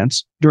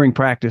defense during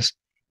practice.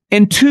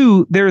 And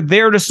two, they're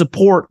there to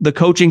support the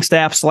coaching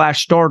staff /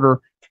 starter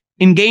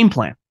in game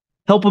plan.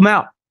 Help them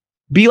out.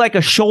 Be like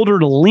a shoulder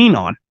to lean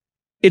on.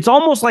 It's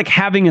almost like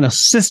having an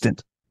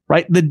assistant,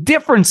 right? The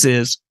difference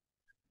is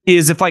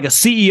if like a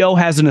CEO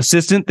has an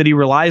assistant that he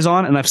relies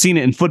on, and I've seen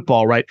it in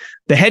football, right?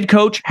 The head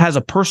coach has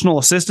a personal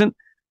assistant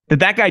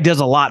that guy does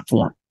a lot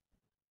for him.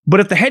 But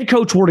if the head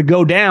coach were to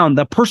go down,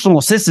 the personal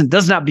assistant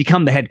does not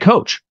become the head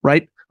coach,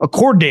 right? A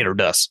coordinator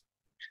does.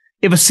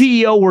 If a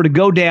CEO were to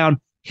go down,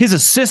 his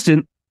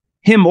assistant,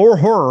 him or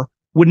her,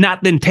 would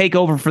not then take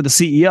over for the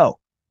CEO,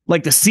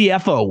 like the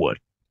CFO would.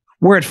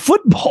 Where at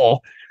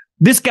football,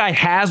 this guy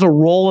has a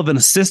role of an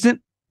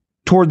assistant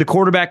toward the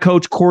quarterback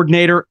coach,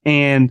 coordinator,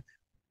 and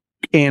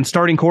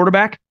starting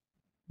quarterback.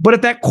 But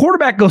if that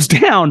quarterback goes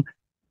down,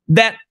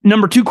 that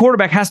number 2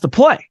 quarterback has to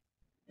play.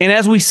 And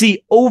as we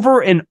see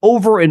over and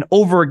over and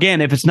over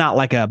again, if it's not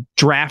like a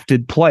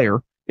drafted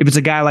player, if it's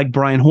a guy like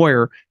Brian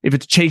Hoyer, if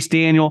it's Chase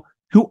Daniel,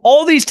 who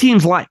all these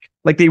teams like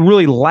they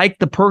really like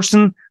the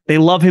person. They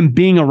love him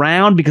being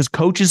around because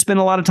coaches spend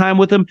a lot of time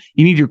with him.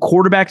 You need your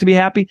quarterback to be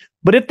happy.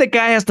 But if that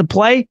guy has to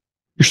play,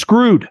 you're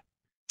screwed.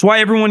 That's why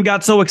everyone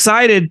got so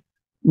excited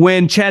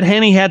when Chad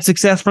Henne had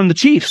success from the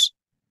Chiefs,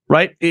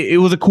 right? It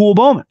was a cool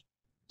moment.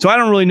 So I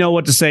don't really know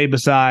what to say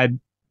beside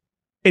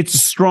it's a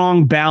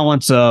strong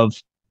balance of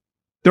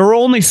there are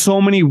only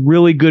so many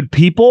really good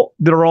people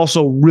that are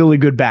also really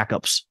good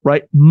backups,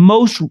 right?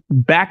 Most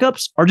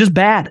backups are just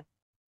bad.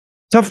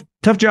 Tough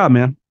job,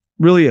 man.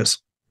 Really is.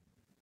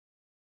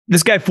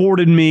 This guy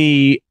forwarded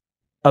me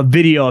a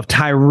video of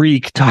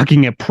Tyreek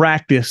talking at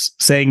practice,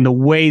 saying the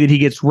way that he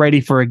gets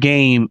ready for a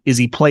game is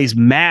he plays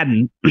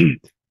Madden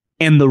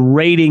and the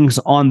ratings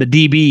on the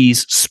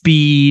DBs,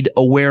 speed,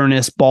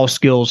 awareness, ball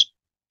skills,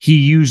 he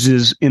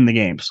uses in the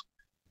games.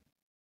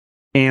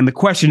 And the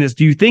question is,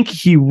 do you think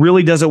he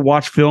really doesn't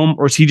watch film,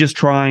 or is he just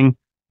trying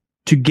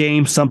to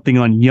game something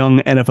on young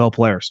NFL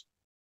players?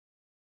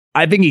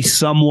 I think he's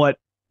somewhat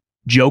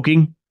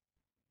joking,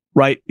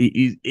 right?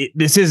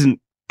 This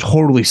isn't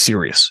totally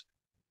serious.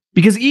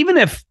 Because even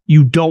if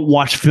you don't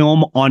watch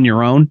film on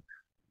your own,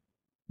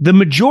 the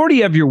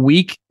majority of your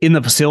week in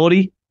the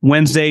facility,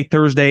 Wednesday,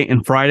 Thursday,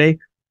 and Friday,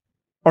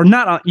 are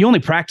not, you only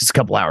practice a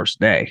couple hours a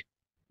day.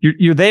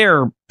 You're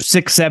there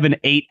 6, 7,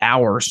 8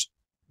 hours.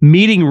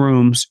 Meeting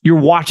rooms, you're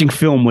watching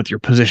film with your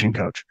position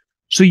coach.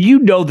 So you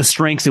know the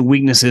strengths and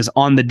weaknesses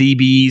on the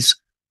DBs,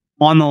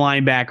 on the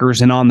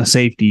linebackers, and on the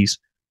safeties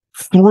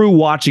through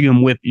watching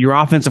them with your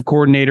offensive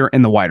coordinator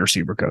and the wide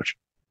receiver coach.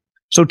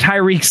 So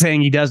Tyreek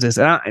saying he does this,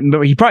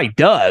 but he probably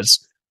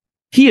does.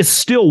 He is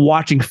still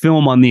watching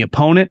film on the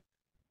opponent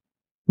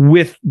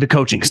with the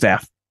coaching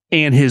staff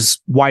and his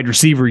wide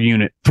receiver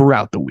unit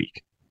throughout the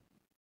week.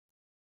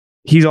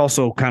 He's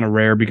also kind of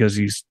rare because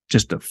he's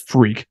just a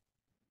freak.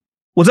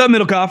 What's up,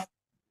 Middlecoff?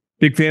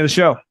 Big fan of the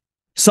show.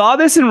 Saw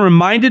this and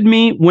reminded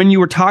me when you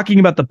were talking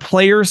about the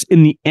players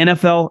in the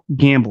NFL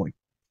gambling.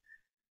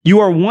 You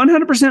are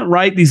 100%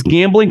 right. These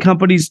gambling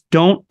companies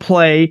don't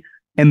play,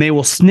 and they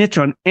will snitch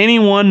on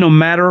anyone no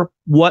matter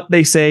what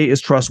they say is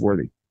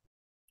trustworthy.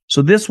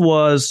 So this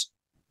was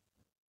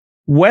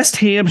West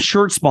Ham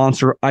shirt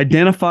sponsor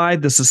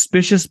identified the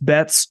suspicious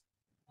bets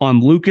on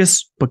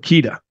Lucas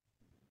Paqueta.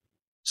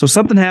 So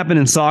something happened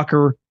in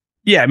soccer.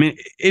 Yeah, I mean,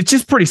 it's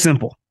just pretty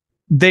simple.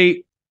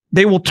 They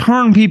will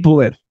turn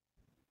people in.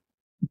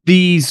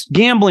 These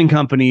gambling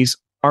companies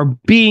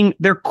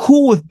they're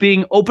cool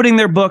with opening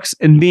their books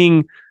and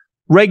being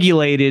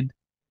regulated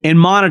and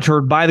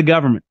monitored by the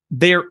government.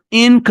 They're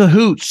in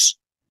cahoots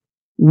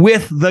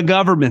with the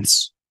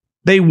governments.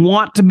 They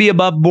want to be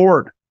above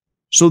board.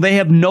 So they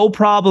have no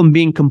problem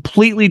being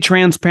completely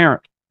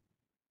transparent,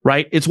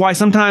 right? It's why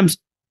sometimes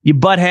you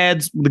butt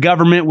heads with the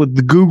government, with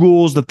the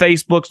Googles, the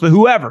Facebooks, the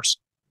whoever's.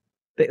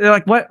 They're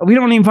like, what? We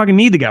don't even fucking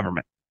need the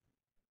government.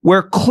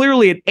 Where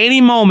clearly at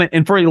any moment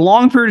and for a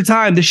long period of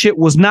time, this shit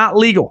was not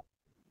legal.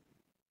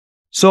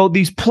 So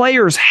these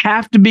players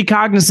have to be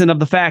cognizant of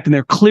the fact, and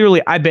they're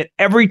clearly, I bet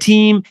every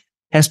team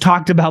has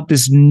talked about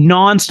this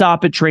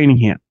nonstop at training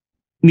camp,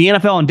 in the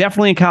NFL and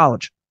definitely in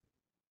college.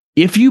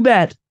 If you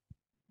bet,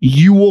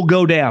 you will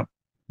go down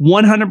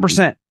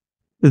 100%.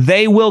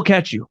 They will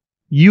catch you.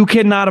 You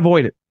cannot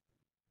avoid it.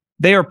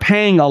 They are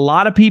paying a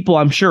lot of people,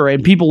 I'm sure,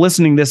 and people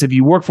listening to this, if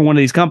you work for one of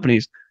these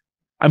companies,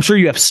 I'm sure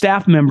you have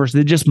staff members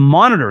that just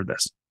monitor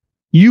this.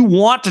 You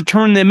want to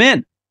turn them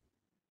in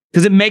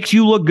because it makes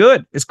you look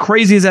good, as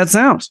crazy as that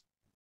sounds.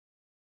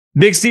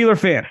 Big Steeler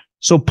fan,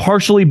 so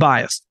partially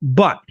biased,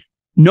 but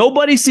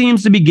nobody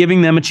seems to be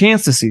giving them a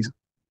chance this season.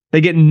 They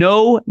get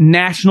no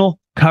national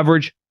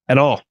coverage at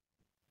all.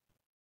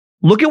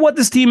 Look at what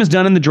this team has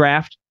done in the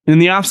draft and in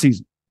the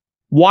offseason.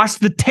 Watch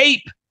the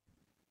tape.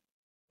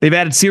 They've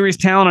added serious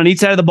talent on each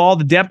side of the ball,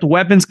 the depth,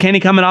 weapons. Kenny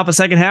coming off a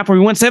second half where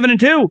we went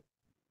 7-2.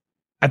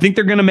 I think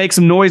they're going to make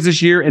some noise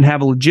this year and have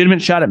a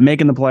legitimate shot at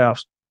making the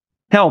playoffs.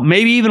 Hell,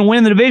 maybe even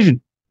winning the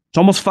division. It's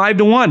almost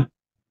 5-1.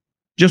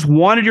 Just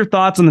wanted your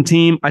thoughts on the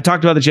team. I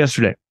talked about this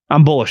yesterday.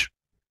 I'm bullish.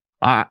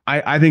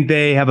 I think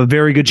they have a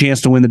very good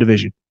chance to win the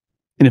division.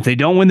 And if they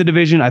don't win the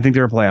division, I think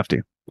they're a playoff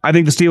team. I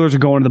think the Steelers are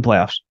going to the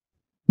playoffs.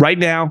 Right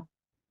now,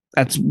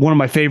 that's one of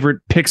my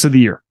favorite picks of the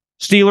year.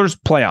 Steelers,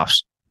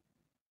 playoffs.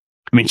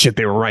 I mean, shit,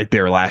 they were right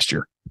there last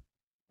year.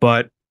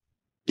 But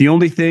the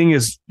only thing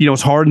is,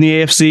 it's hard in the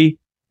AFC,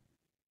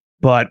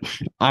 but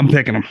I'm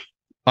picking them.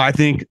 I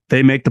think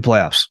they make the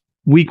playoffs.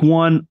 Week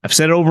 1, I've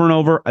said it over and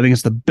over, I think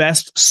it's the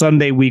best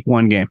Sunday week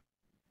 1 game.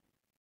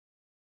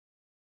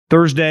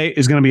 Thursday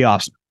is going to be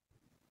awesome.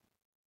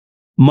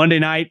 Monday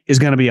night is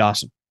going to be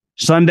awesome.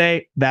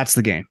 Sunday, that's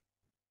the game.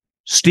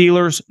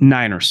 Steelers,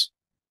 Niners.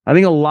 I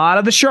think a lot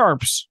of the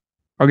sharps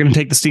are going to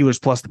take the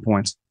Steelers plus the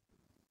points.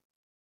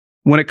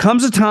 When it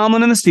comes to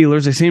Tomlin and the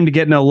Steelers, they seem to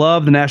get no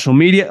love, the national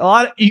media.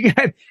 Here's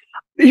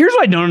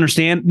what I don't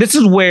understand. This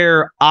is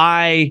where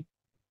my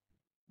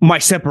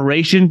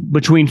separation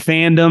between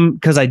fandom,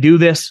 because I do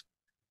this.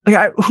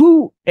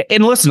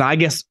 And listen, I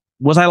guess,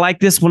 was I like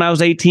this when I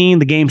was 18?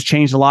 The game's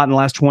changed a lot in the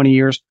last 20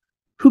 years.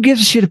 Who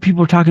gives a shit if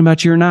people are talking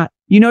about you or not?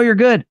 You're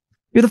good.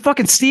 You're the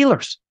fucking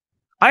Steelers.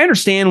 I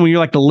understand when you're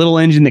like the little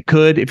engine that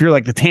could, if you're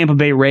like the Tampa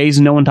Bay Rays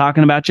and no one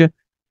talking about you.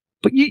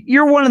 But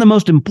you're one of the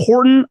most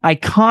important,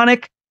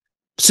 iconic,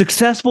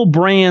 successful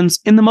brands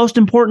in the most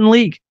important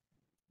league.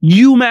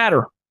 You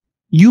matter.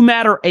 You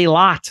matter a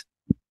lot.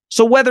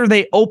 So whether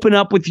they open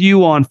up with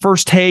you on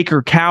First Take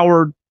or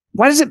Coward,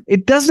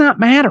 it does not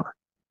matter.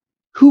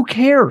 Who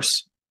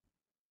cares?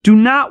 Do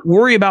not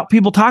worry about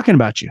people talking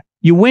about you.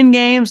 You win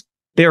games,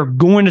 they're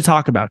going to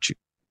talk about you.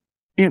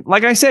 And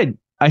like I said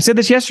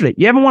this yesterday,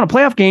 you haven't won a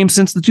playoff game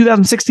since the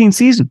 2016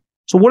 season.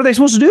 So what are they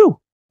supposed to do?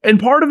 And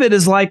part of it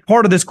is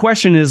part of this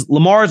question is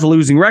Lamar's a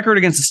losing record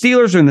against the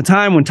Steelers during the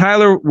time when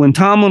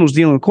Tomlin was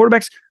dealing with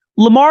quarterbacks.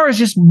 Lamar is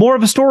just more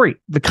of a story.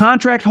 The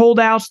contract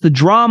holdouts, the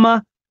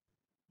drama.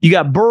 You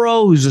got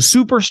Burrow, who's a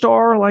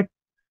superstar, like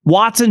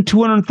Watson,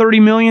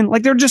 $230 million.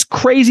 Like, they're just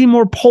crazy,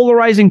 more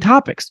polarizing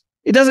topics.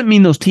 It doesn't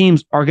mean those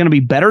teams are going to be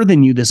better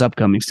than you this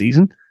upcoming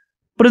season.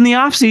 But in the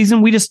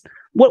offseason, we just,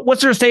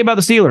 what's there to say about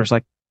the Steelers?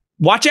 Like,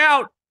 watch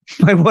out.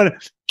 Like,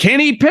 what?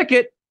 Kenny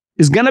Pickett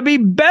is going to be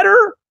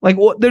better. Like,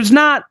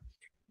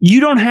 you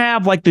don't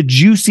have like the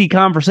juicy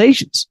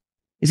conversations.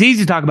 It's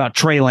easy to talk about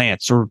Trey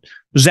Lance or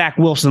Zach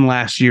Wilson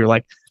last year.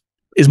 Like,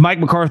 is Mike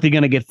McCarthy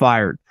going to get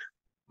fired?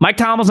 Mike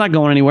Tomlin's not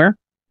going anywhere.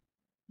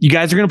 You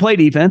guys are going to play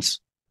defense.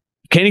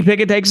 Kenny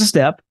Pickett takes a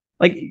step.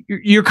 Like,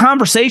 your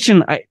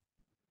conversation,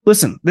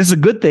 listen, this is a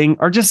good thing,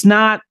 are just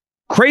not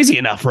crazy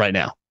enough right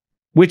now.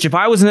 Which, if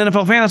I was an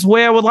NFL fan, that's the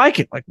way I would like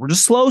it. Like, we're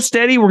just slow,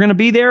 steady. We're going to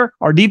be there.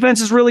 Our defense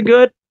is really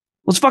good.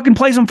 Let's fucking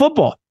play some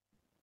football.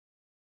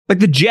 Like,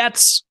 the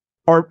Jets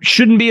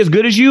shouldn't be as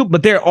good as you,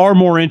 but they are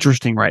more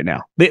interesting right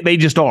now. They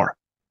just are.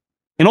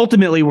 And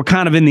ultimately, we're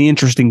kind of in the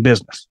interesting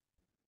business.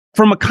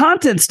 From a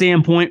content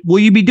standpoint, will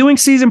you be doing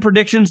season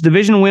predictions,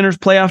 division winners,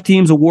 playoff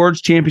teams, awards,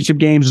 championship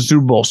games, and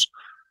Super Bowls?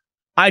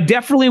 I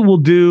definitely will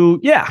do.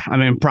 Yeah, I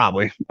mean,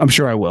 probably. I'm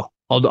sure I will.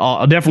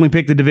 I'll definitely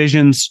pick the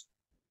divisions.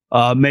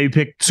 Maybe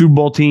pick Super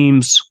Bowl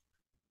teams,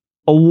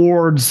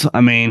 awards. I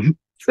mean,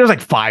 there's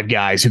like 5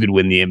 guys who could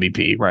win the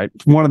MVP, right?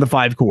 One of the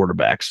 5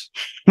 quarterbacks.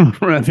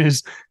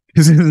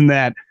 Isn't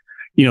that,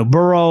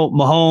 Burrow,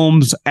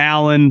 Mahomes,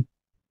 Allen,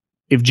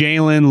 if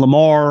Jalen,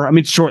 Lamar, I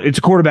mean, it's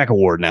a quarterback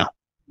award now.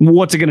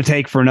 What's it going to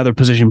take for another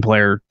position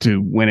player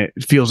to win it?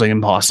 It feels like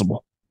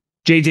impossible.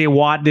 J.J.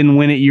 Watt didn't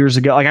win it years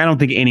ago. Like, I don't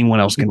think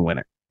anyone else can win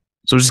it.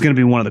 So it's just going to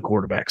be one of the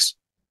quarterbacks.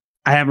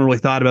 I haven't really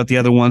thought about the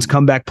other ones.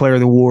 Comeback Player of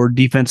the Award,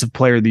 Defensive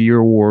Player of the Year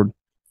Award,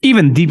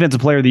 even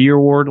Defensive Player of the Year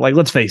Award. Like,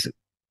 let's face it.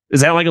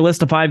 Is that like a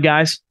list of 5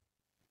 guys?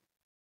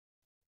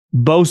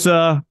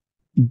 Bosa,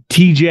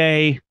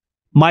 TJ,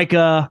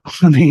 Micah.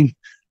 I mean,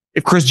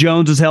 if Chris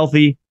Jones is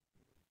healthy,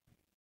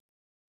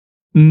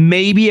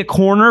 maybe a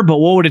corner, but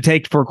what would it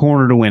take for a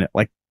corner to win it?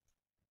 Like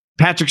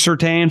Patrick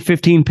Surtain,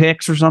 15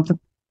 picks or something?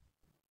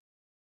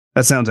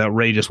 That sounds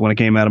outrageous when it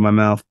came out of my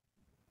mouth.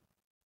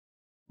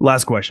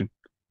 Last question.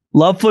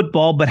 Love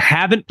football, but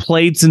haven't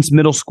played since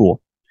middle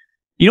school.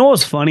 You know what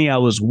was funny? I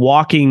was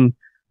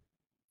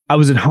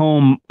at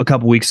home a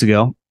couple weeks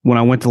ago when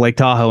I went to Lake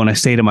Tahoe and I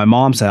stayed at my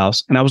mom's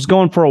house, and I was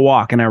going for a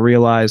walk and I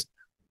realized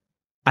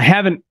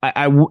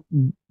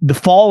the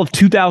fall of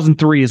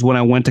 2003 is when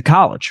I went to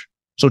college.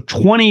 So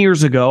 20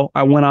 years ago,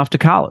 I went off to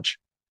college.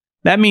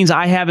 That means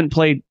I haven't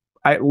played.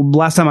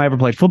 Last time I ever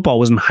played football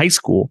was in high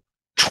school,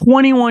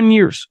 21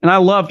 years. And I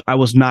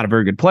was not a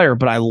very good player,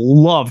 but I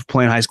loved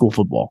playing high school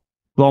football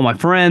with all my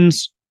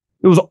friends.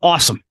 It was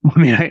awesome. I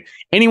mean,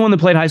 anyone that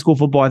played high school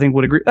football, I think,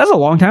 would agree. That's a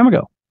long time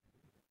ago.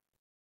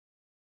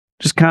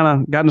 Just kind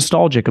of got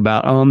nostalgic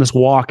about on this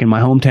walk in my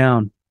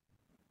hometown.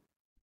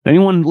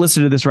 Anyone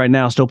listening to this right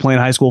now still playing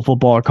high school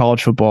football or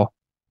college football,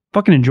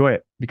 fucking enjoy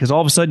it, because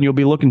all of a sudden you'll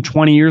be looking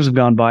 20 years have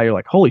gone by. You're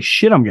like, holy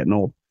shit, I'm getting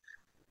old.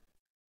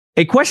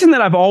 A question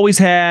that I've always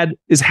had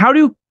is, how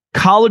do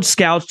college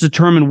scouts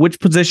determine which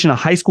position a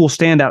high school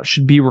standout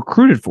should be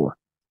recruited for?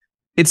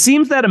 It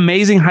seems that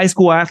amazing high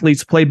school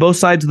athletes play both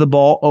sides of the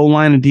ball,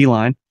 O-line and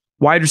D-line,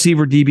 wide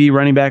receiver, DB,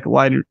 running back,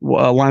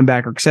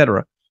 linebacker,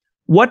 etc.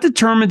 What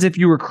determines if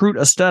you recruit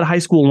a stud high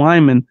school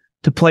lineman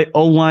to play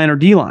O-line or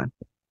D-line?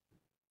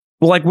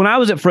 Well, like when I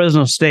was at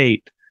Fresno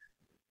State,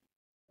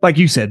 like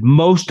you said,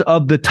 most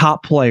of the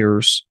top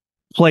players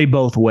play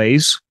both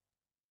ways.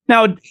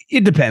 Now,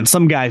 it depends.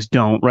 Some guys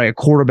don't, right? A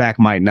quarterback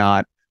might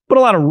not. But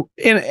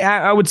and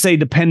I would say,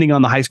 depending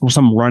on the high school,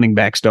 some running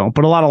backs don't.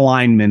 But a lot of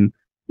linemen,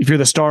 if you're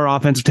the star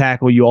offensive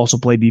tackle, you also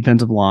play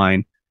defensive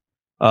line.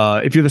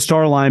 If you're the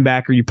star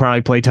linebacker, you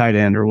probably play tight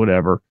end or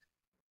whatever.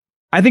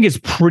 I think it's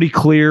pretty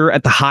clear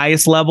at the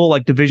highest level,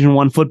 like Division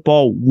I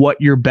football, what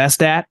you're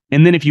best at.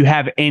 And then if you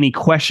have any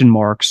question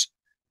marks,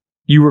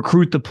 you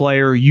recruit the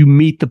player, you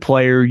meet the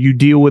player, you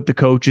deal with the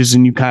coaches,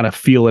 and you kind of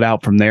feel it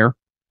out from there.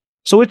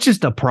 So it's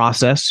just a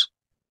process.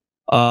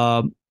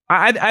 I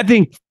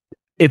think,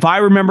 if I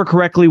remember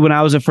correctly, when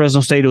I was at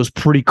Fresno State, it was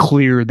pretty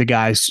clear the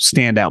guy's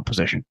standout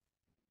position,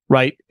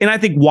 right? And I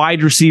think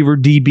wide receiver,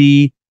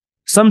 DB,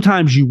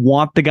 sometimes you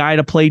want the guy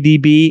to play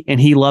DB,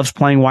 and he loves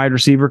playing wide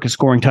receiver because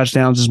scoring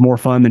touchdowns is more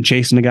fun than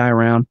chasing the guy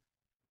around.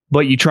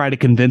 But you try to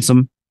convince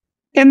him.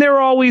 And they're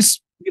always,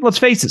 let's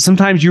face it,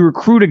 sometimes you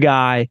recruit a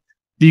guy,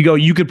 you go,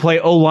 you could play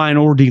O-line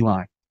or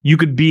D-line.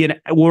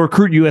 We'll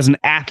recruit you as an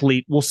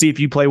athlete. We'll see if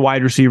you play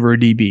wide receiver or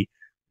DB.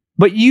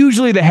 But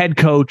usually the head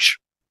coach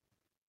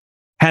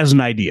has an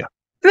idea.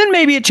 And then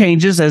maybe it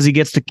changes as he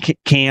gets to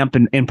camp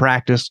and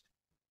practice.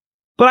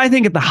 But I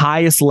think at the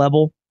highest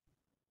level,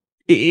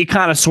 it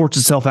kind of sorts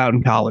itself out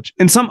in college.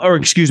 In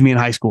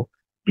high school.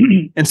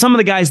 And some of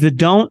the guys that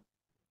don't,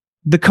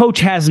 the coach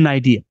has an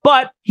idea.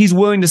 But he's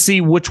willing to see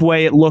which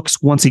way it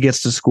looks once he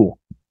gets to school.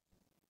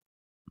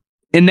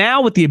 And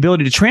now with the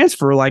ability to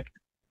transfer, like,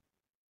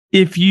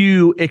 if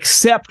you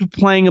accept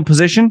playing a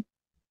position,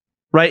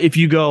 right? If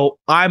you go,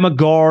 I'm a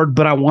guard,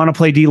 but I want to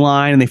play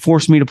D-line, and they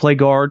force me to play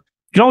guard,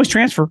 you can always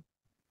transfer.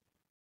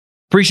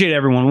 Appreciate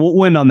everyone.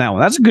 We'll end on that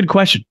one. That's a good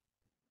question.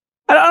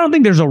 I don't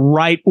think there's a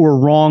right or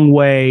wrong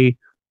way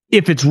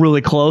if it's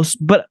really close,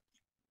 but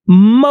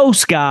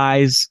most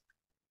guys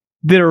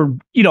that are,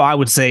 I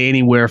would say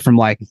anywhere from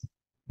like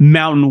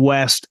Mountain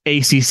West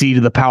ACC to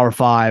the Power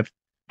 5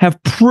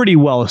 have pretty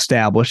well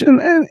established.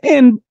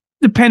 And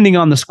depending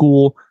on the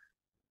school,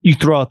 you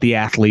throw out the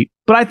athlete.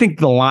 But I think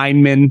the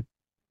linemen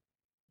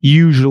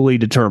usually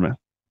determine,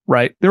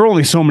 right? There are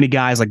only so many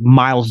guys like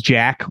Miles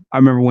Jack. I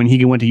remember when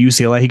he went to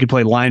UCLA, he could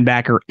play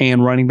linebacker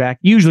and running back.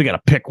 You usually got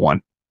to pick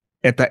one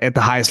at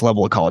the highest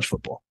level of college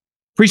football.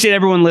 Appreciate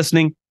everyone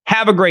listening.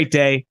 Have a great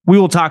day. We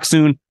will talk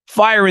soon.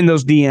 Fire in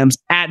those DMs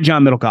at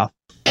John Middlecoff.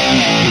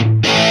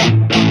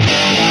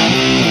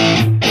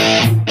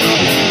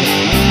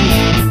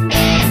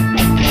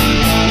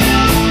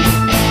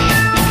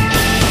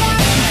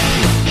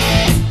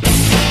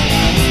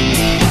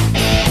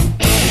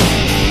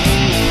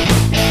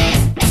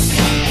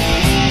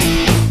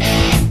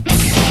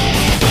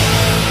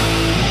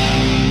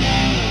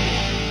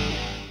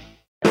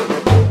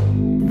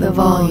 The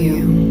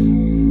volume.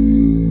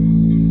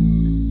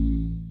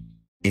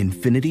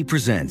 Infiniti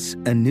presents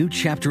a new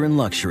chapter in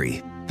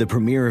luxury, the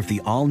premiere of the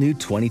all-new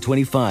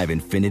 2025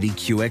 Infiniti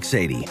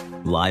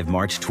QX80, live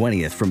March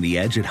 20th from the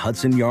Edge at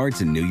Hudson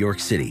Yards in New York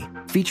City,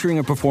 featuring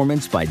a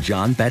performance by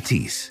John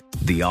Batiste.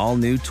 The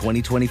all-new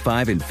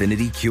 2025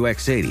 Infiniti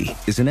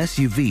QX80 is an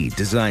SUV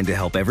designed to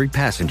help every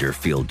passenger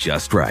feel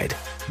just right.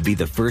 Be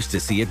the first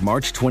to see it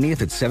March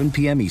 20th at 7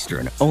 p.m.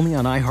 Eastern, only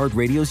on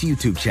iHeartRadio's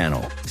YouTube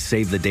channel.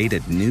 Save the date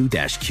at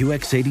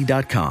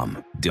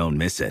new-QX80.com. Don't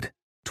miss it.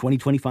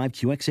 2025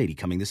 QX80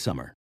 coming this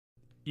summer.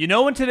 You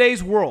know, in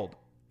today's world,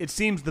 it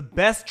seems the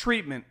best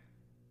treatment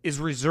is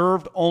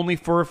reserved only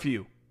for a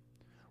few.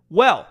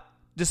 Well,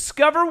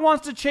 Discover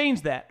wants to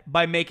change that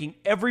by making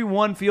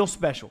everyone feel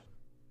special.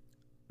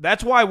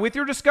 That's why with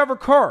your Discover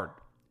card,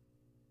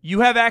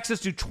 you have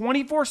access to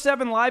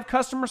 24/7 live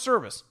customer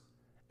service,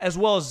 as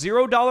well as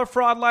 $0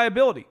 fraud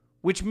liability,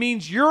 which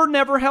means you're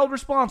never held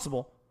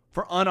responsible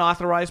for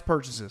unauthorized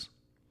purchases.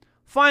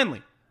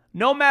 Finally,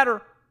 no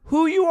matter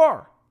who you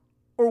are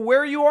or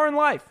where you are in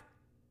life,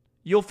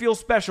 you'll feel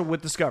special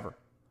with Discover.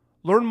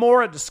 Learn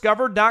more at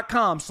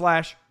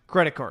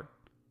discover.com/credit card.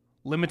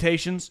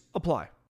 Limitations apply.